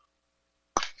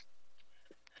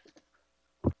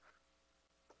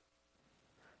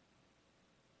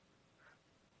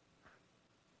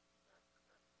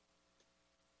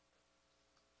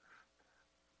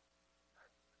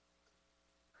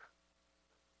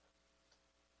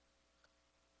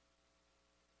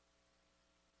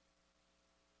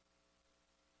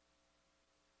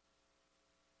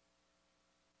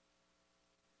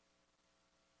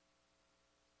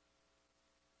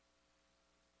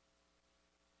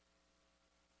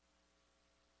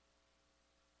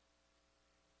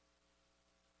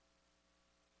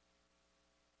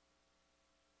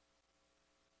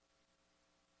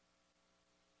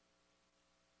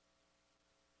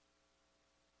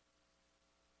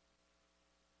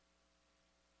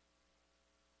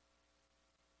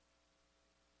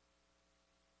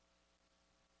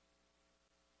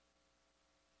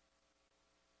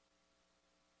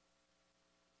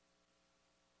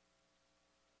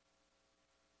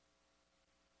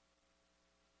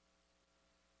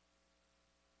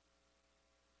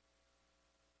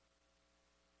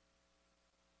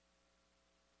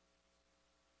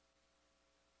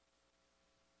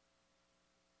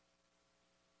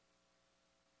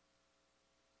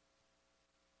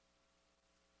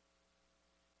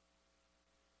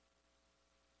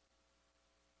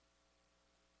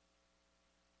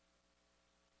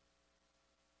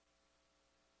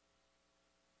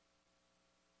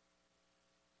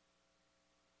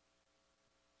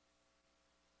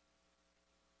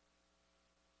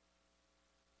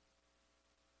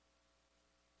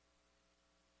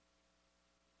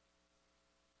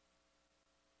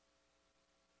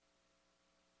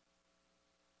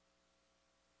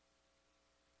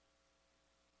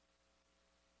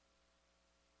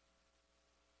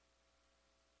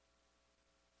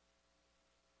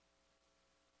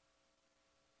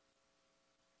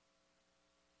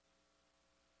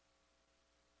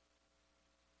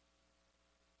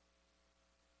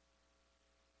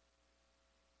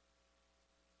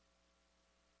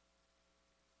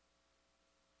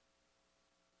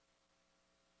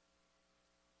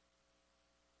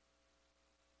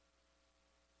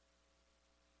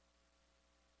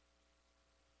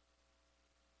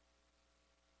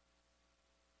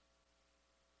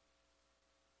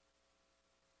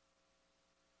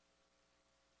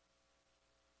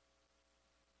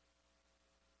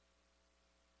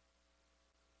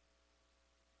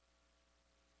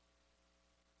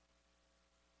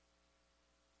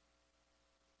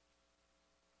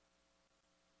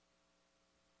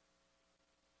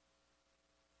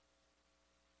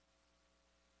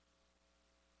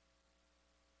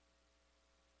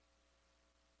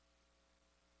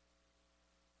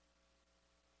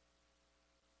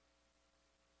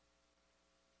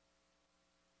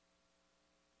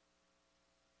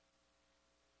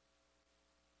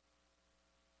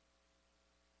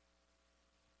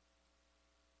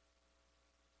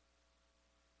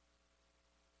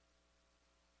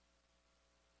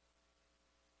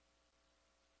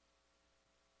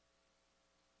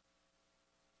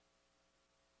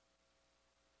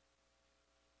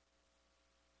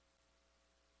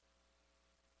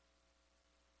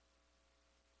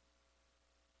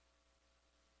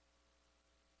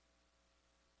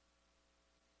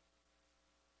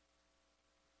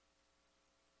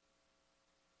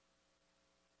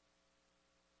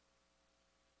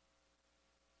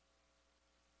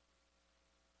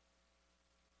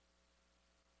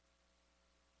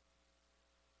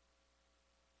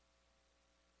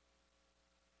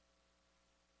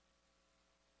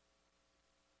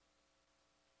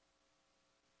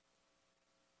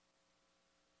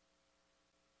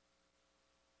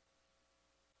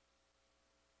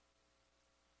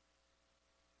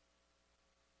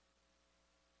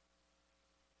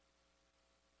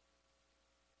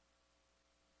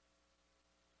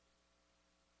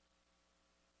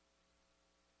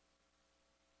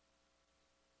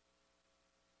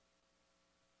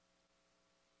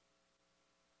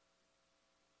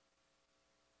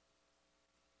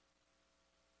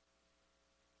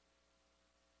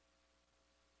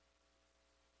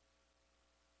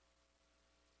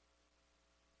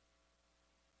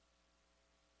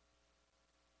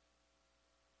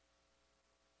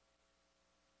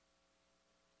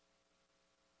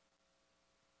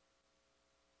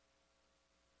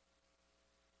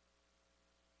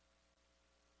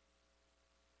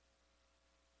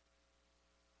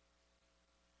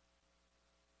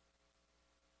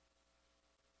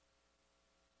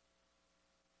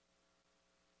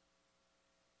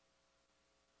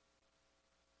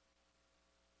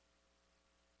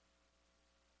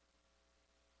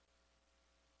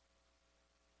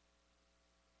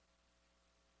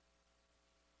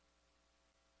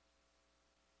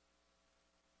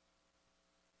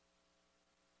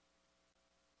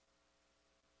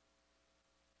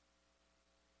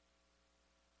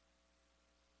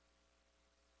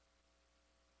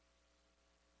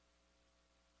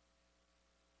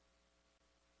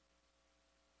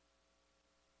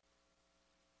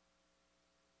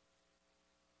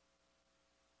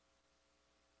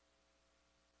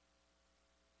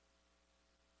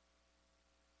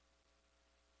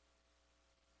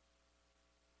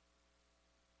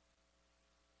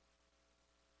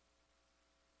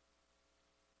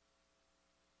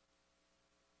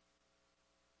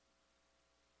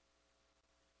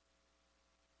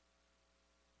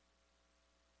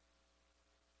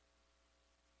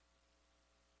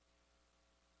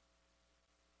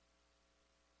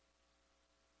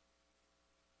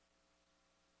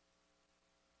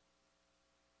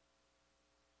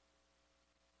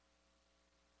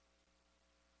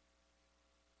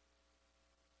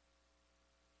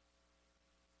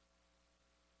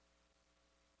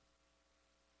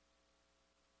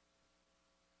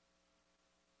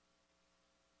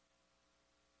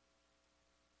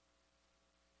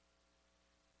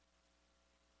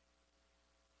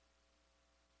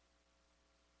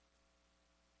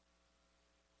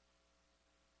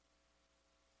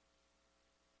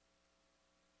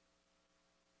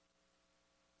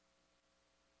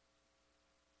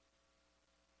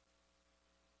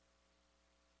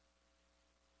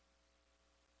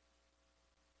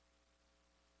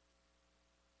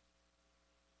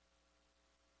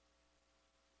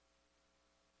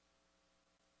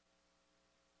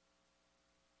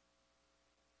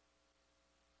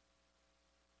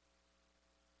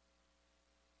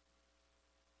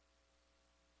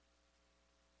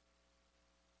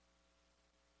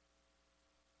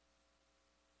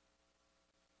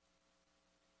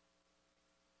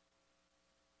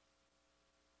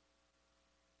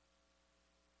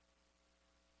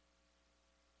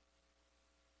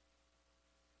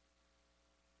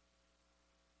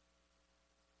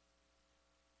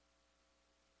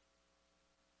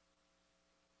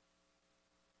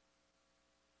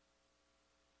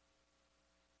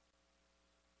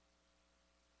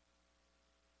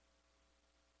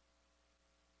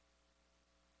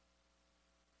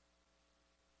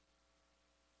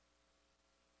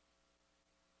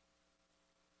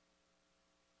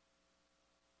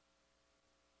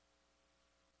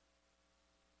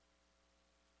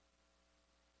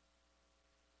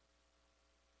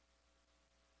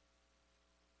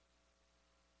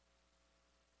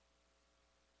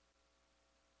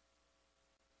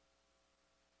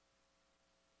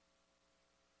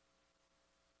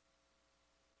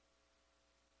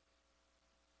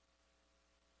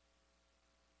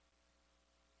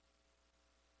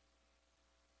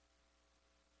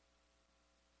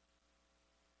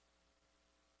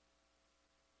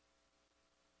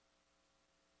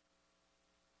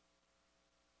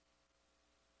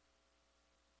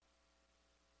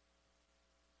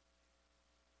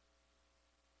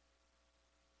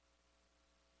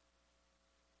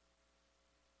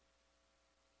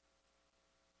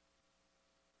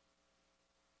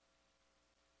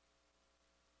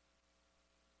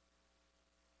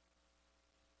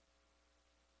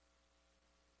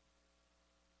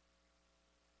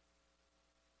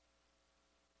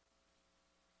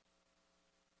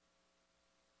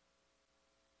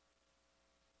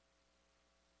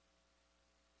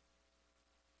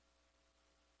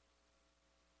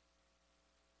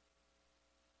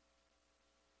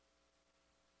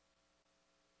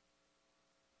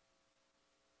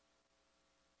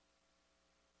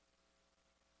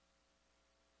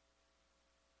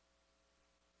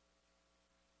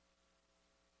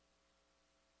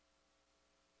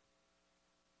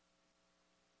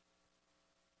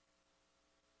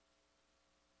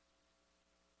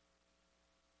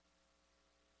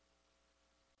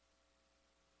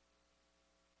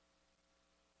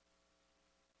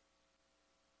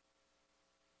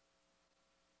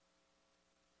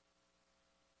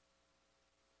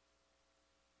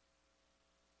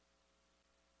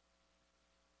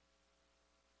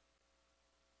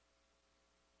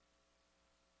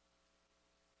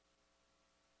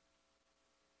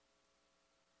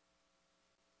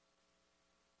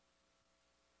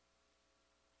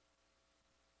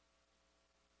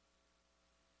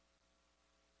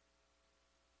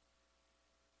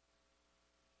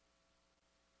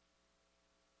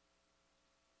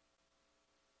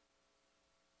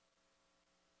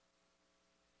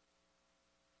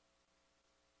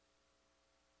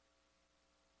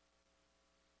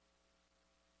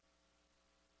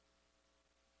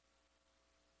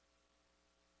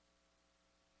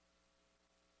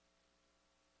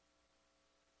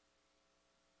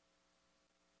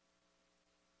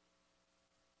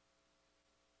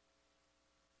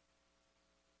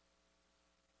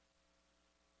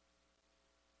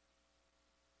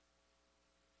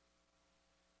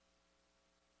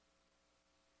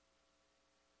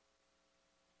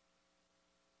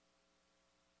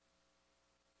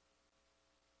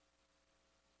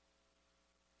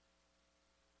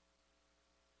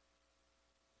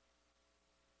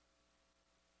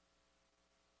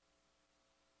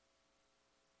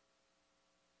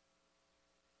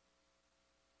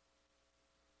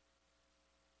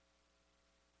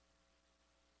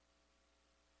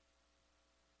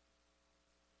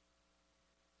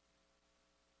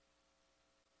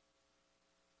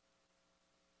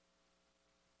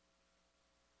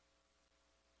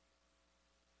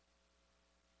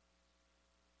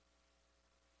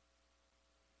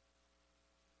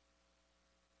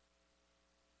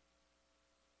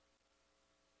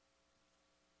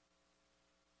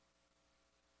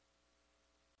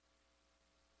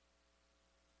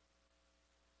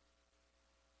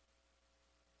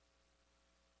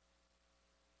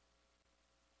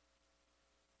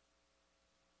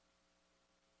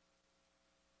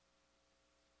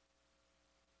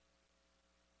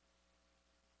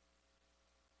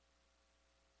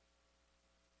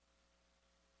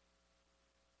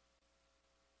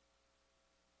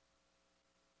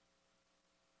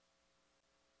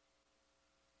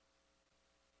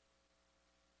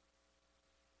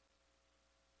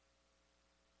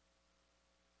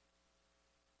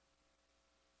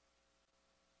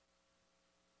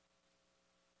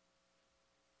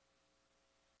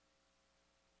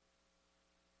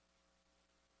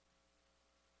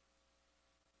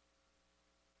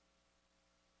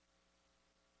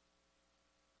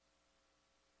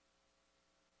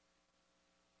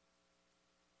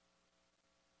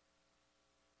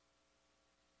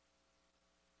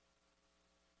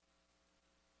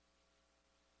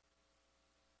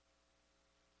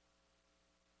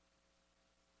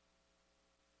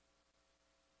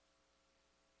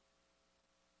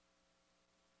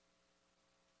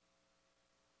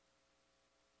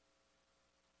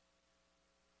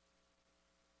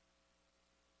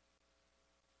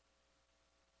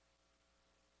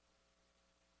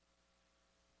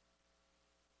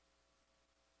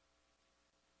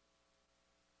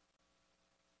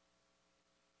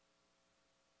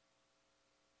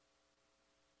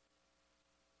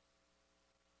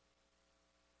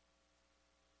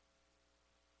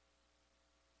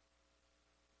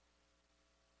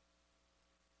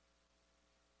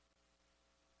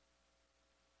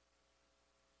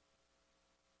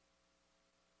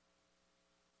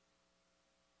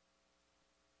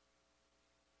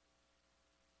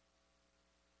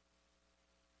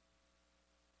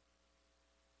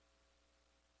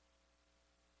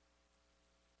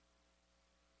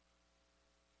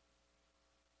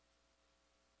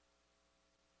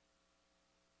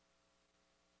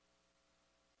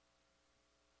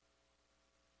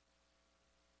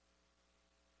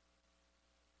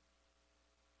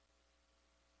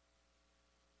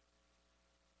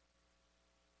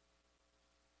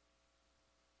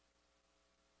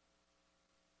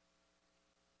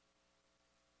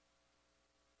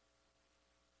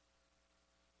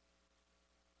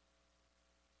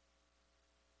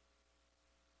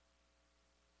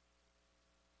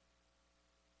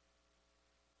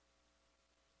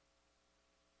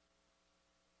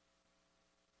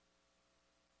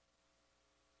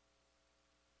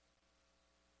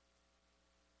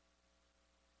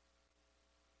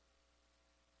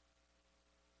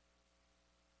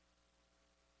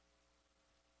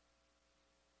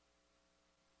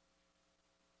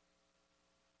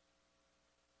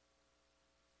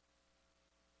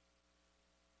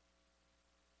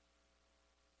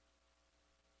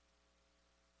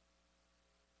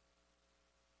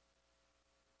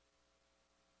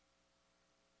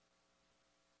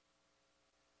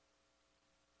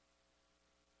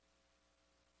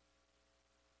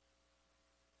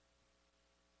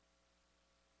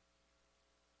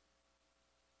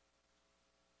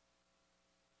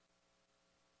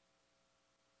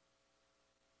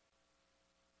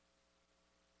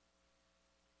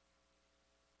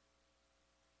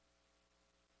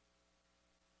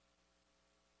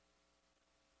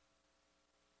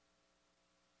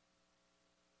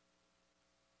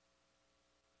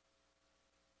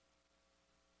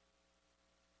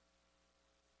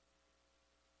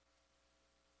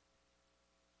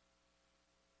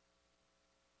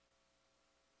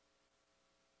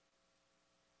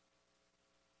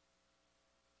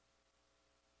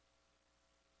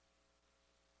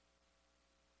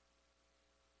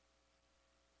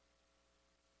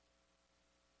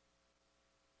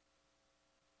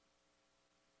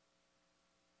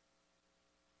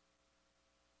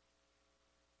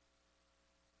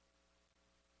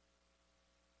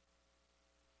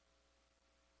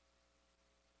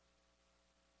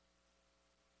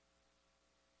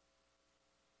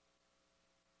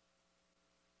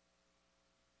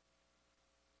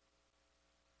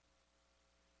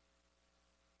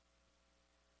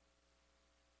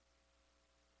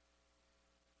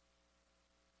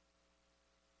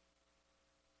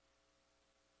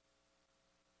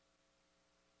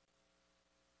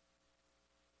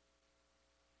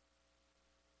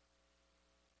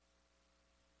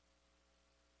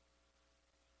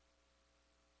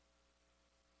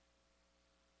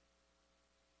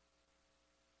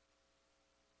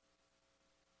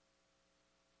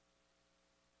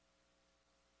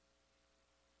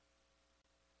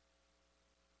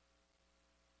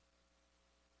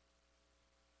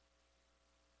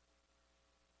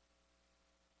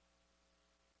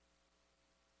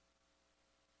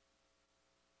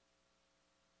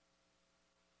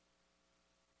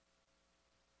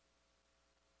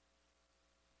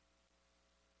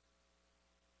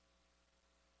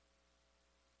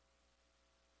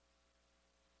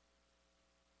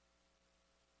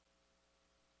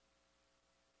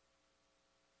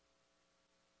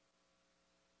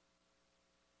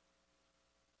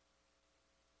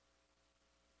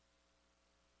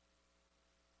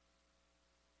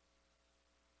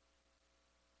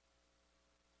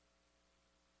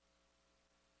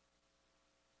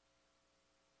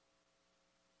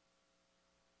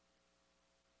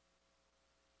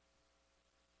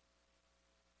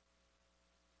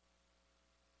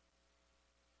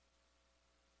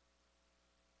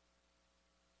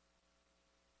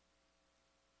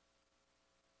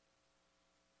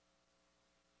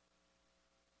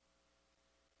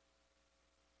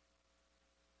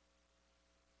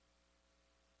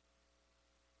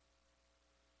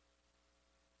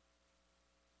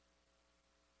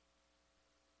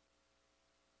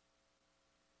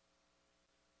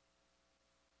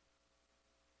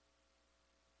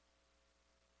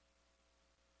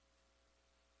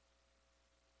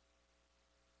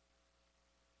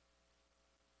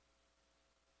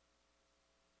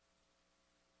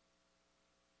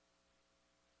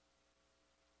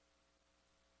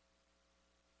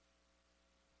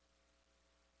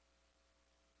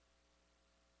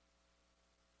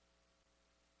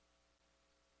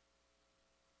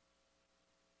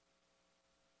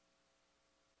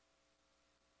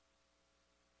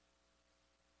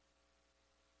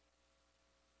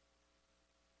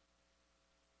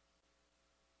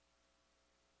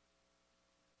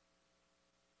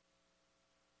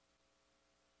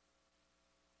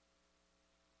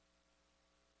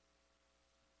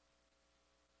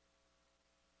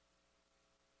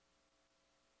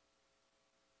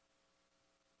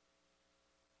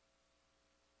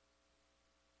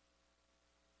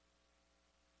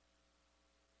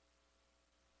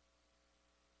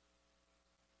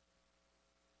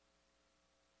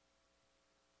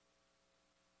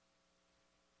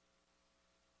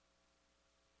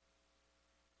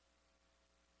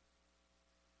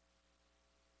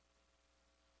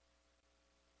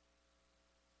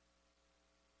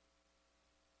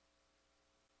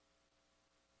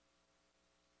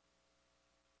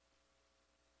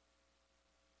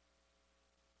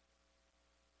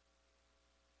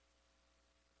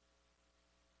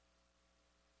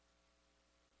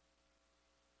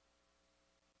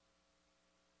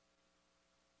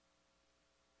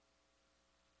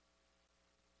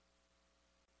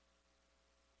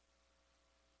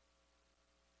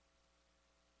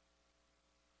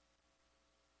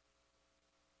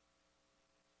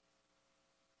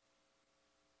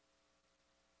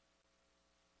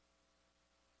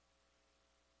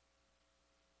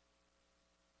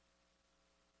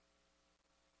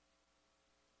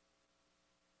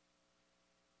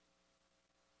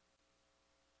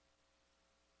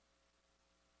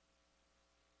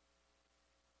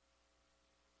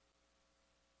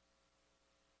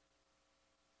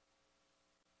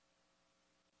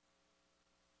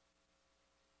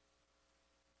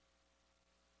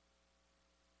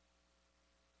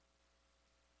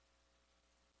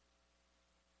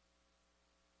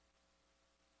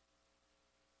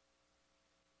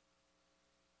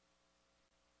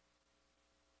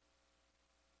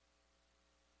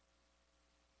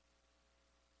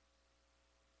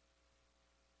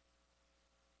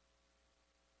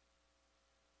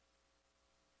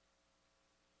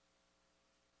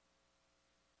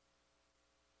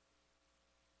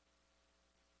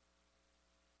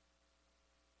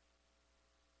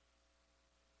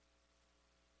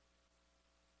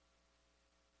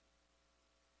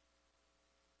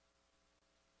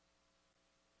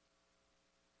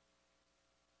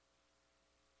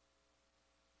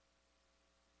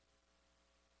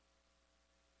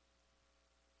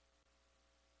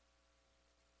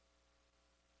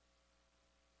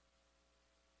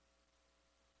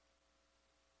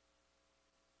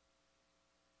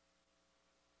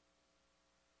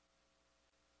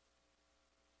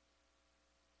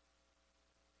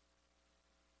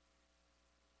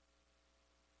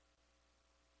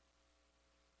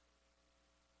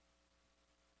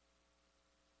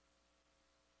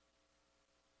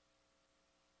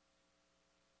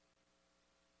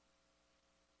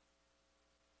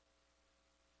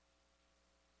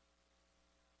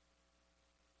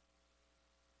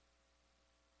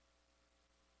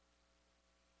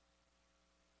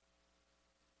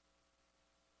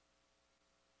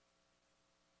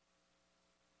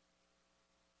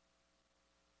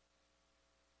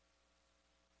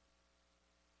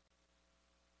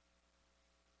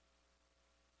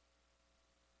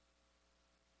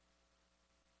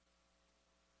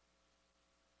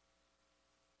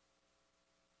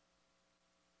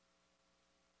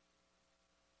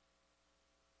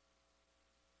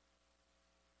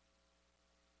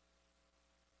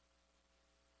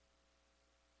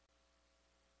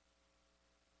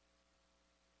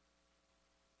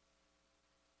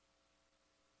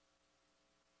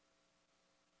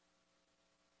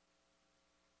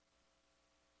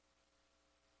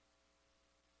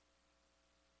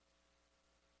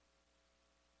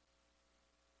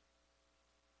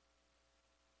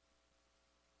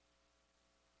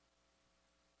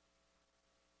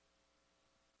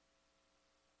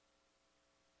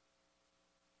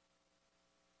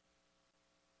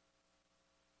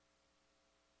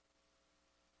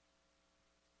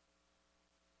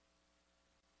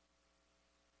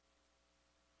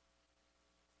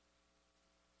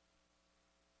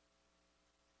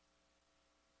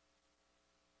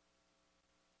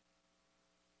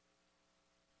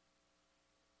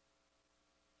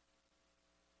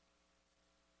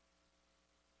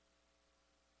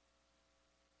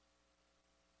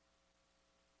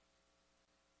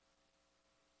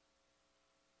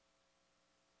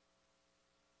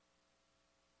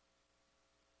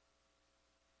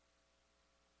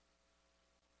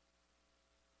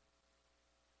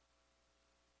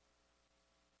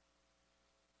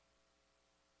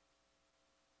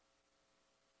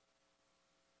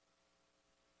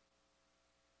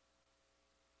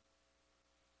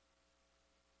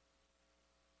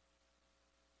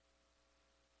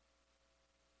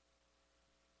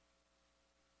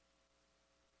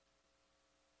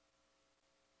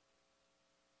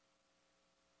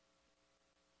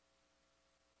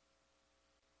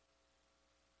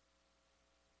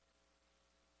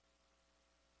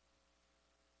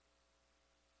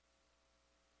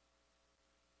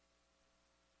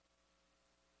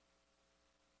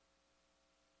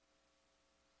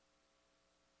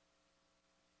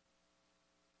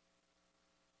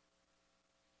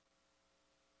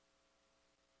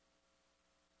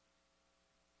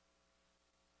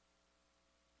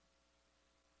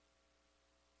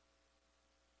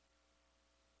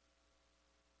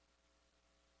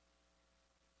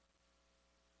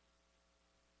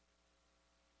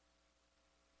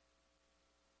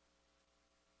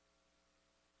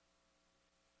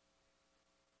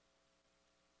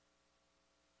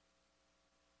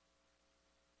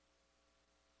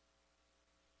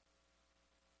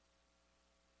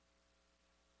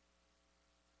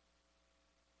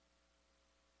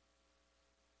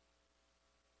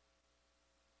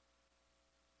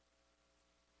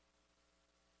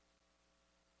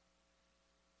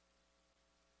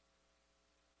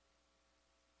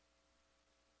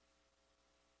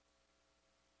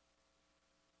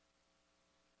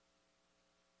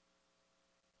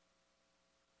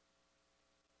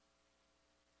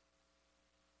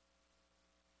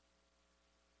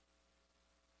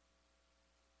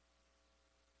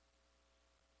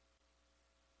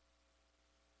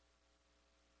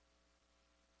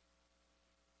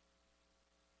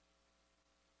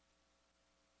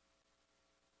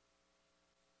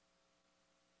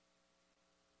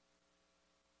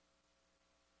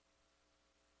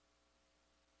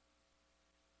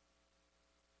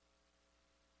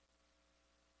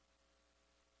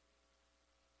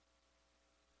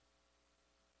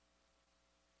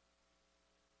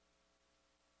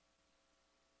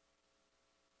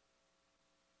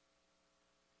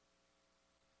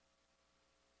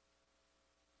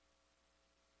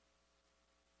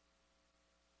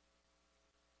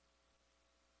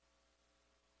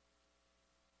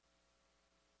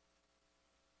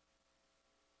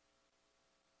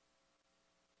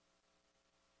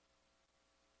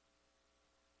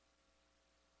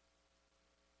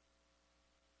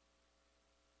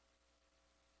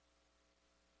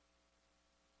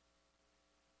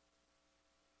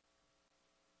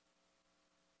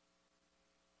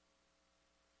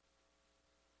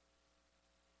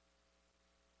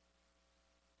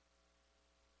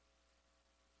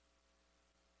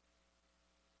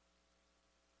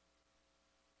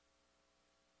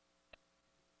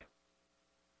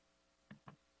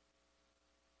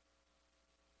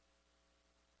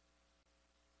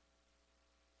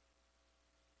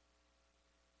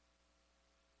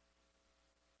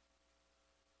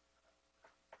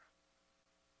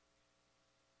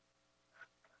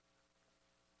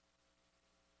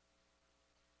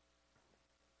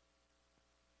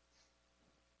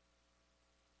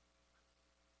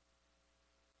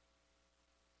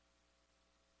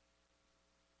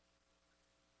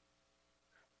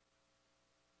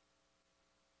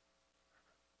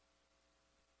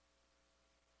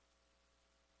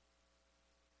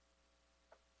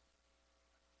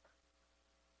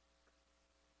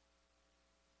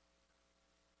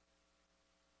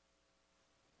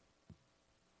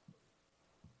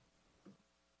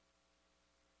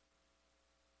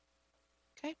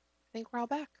 think we're all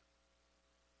back.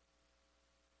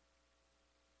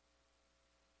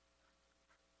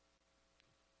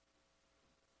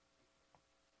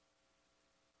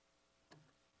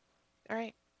 All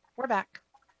right, we're back.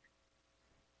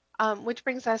 Which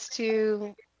brings us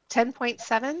to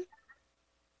 10.7,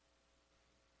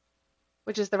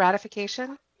 which is the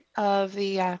ratification of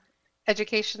the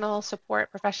educational support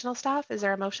professional staff. Is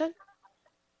there a motion?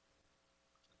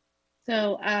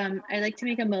 So I'd like to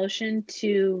make a motion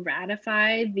to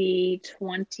ratify the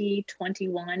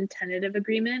 2021 tentative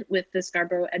agreement with the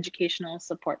Scarborough Educational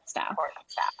Support Staff.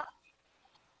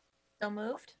 So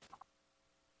moved.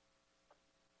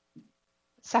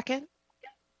 Second?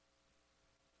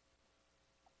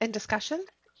 And discussion?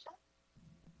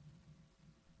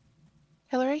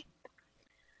 Hillary?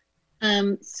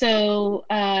 I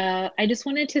just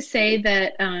wanted to say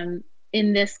that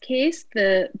in this case,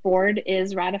 the board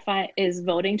is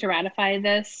voting to ratify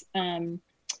this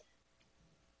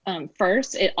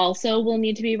first. It also will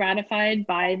need to be ratified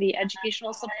by the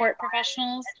educational support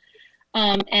professionals.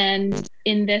 And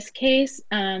in this case,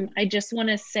 I just want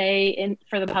to say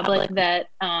for the public that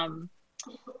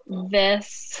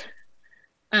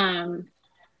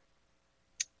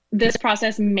this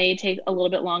process may take a little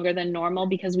bit longer than normal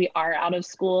because we are out of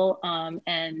school,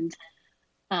 and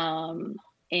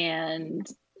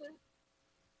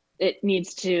it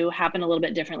needs to happen a little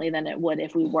bit differently than it would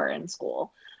if we were in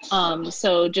school.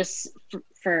 So just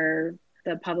for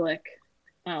the public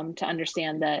to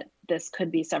understand that this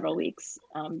could be several weeks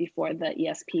before the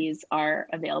ESPs are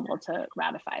available to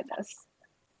ratify this.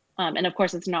 And of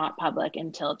course, it's not public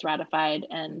until it's ratified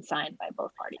and signed by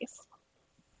both parties.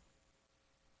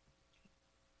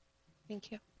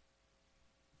 Thank you.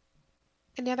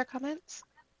 Any other comments?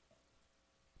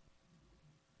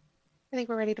 I think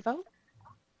we're ready to vote.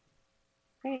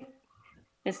 Great.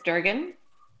 Ms. Durgan?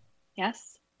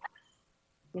 Yes.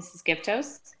 Mrs.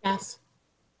 Giptos? Yes.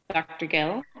 Dr.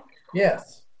 Gill?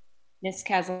 Yes. Ms.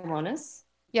 Casamonis?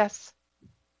 Yes.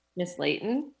 Ms.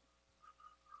 Layton?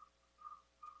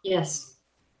 Yes.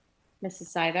 Mrs.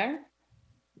 Seither?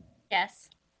 Yes.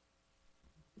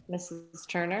 Mrs.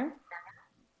 Turner?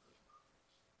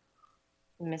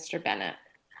 And Mr. Bennett?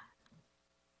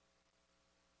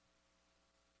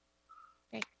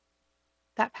 Okay.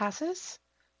 That passes,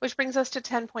 which brings us to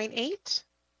 10.8,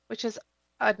 which is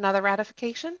another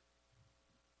ratification.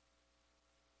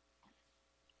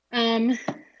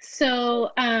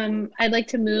 I'd like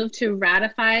to move to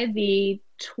ratify the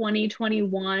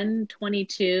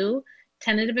 2021-22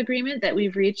 tentative agreement that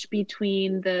we've reached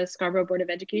between the Scarborough Board of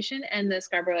Education and the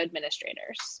Scarborough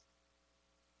administrators.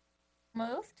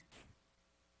 Moved.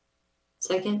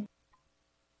 Second.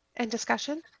 And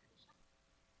discussion?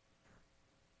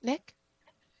 Nick?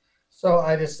 So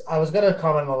I was going to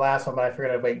comment on the last one, but I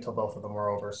figured I'd wait until both of them were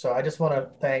over. So I just want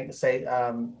to thank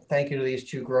you to these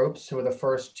two groups who were the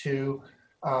first two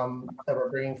that were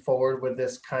bringing forward with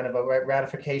this kind of a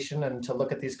ratification and to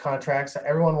look at these contracts.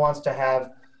 Everyone wants to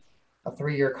have a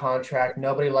 3-year contract.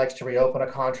 Nobody likes to reopen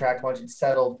a contract once it's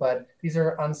settled, but these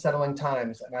are unsettling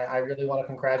times. And I really want to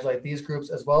congratulate these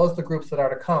groups as well as the groups that are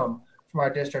to come from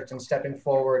our district in stepping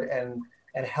forward and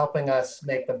helping us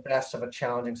make the best of a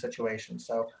challenging situation.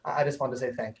 So I just wanted to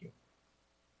say thank you.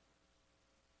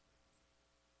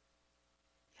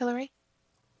 Hillary?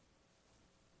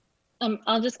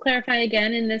 I'll just clarify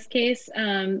again, in this case,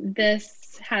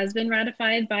 this has been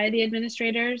ratified by the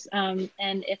administrators, and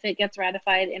if it gets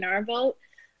ratified in our vote,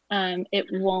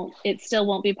 it still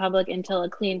won't be public until a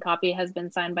clean copy has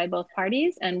been signed by both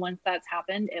parties. And once that's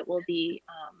happened, it will be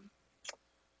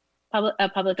a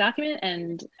public document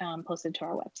and posted to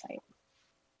our website.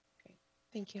 Okay,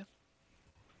 thank you.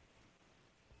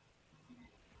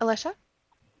 Alicia?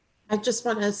 I just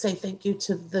want to say thank you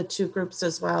to the two groups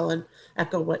as well and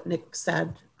echo what Nick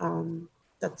said.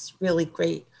 That's really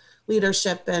great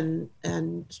leadership and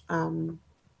I'm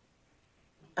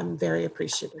very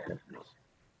appreciative of it.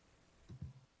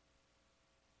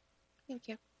 Thank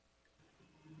you.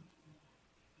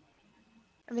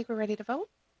 I think we're ready to vote.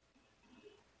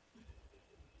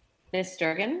 Ms.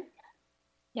 Durgan?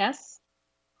 Yes.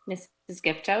 Mrs.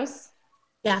 Giptos?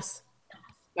 Yes.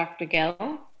 Dr.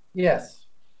 Gill? Yes.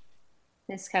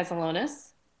 Ms.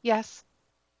 Casamonis? Yes.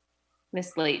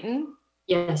 Ms. Layton?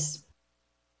 Yes.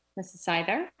 Mrs.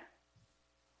 Seither?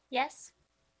 Yes.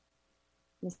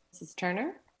 Mrs.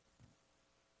 Turner?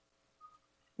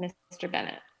 Mr.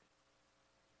 Bennett?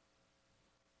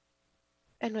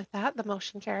 And with that, the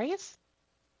motion carries.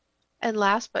 And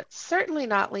last but certainly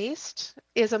not least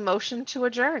is a motion to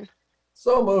adjourn.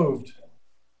 So moved.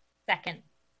 Second.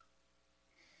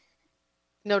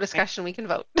 No discussion, we can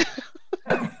vote.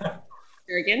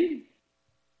 Durgan?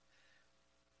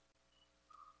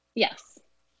 Yes.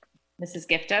 Mrs.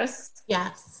 Giftos?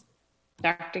 Yes.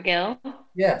 Dr. Gill?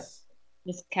 Yes.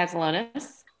 Ms.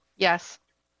 Castellanos? Yes.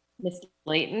 Ms.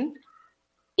 Layton?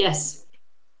 Yes.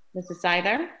 Mrs.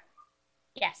 Seither?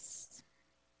 Yes.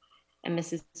 And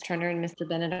Mrs. Turner and Mr.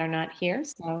 Bennett are not here,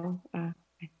 so I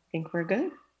think we're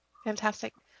good.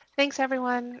 Fantastic. Thanks,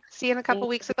 everyone. See you in a couple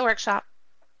weeks at the workshop.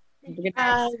 Have a good night.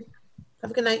 Bye.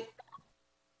 Have a good night.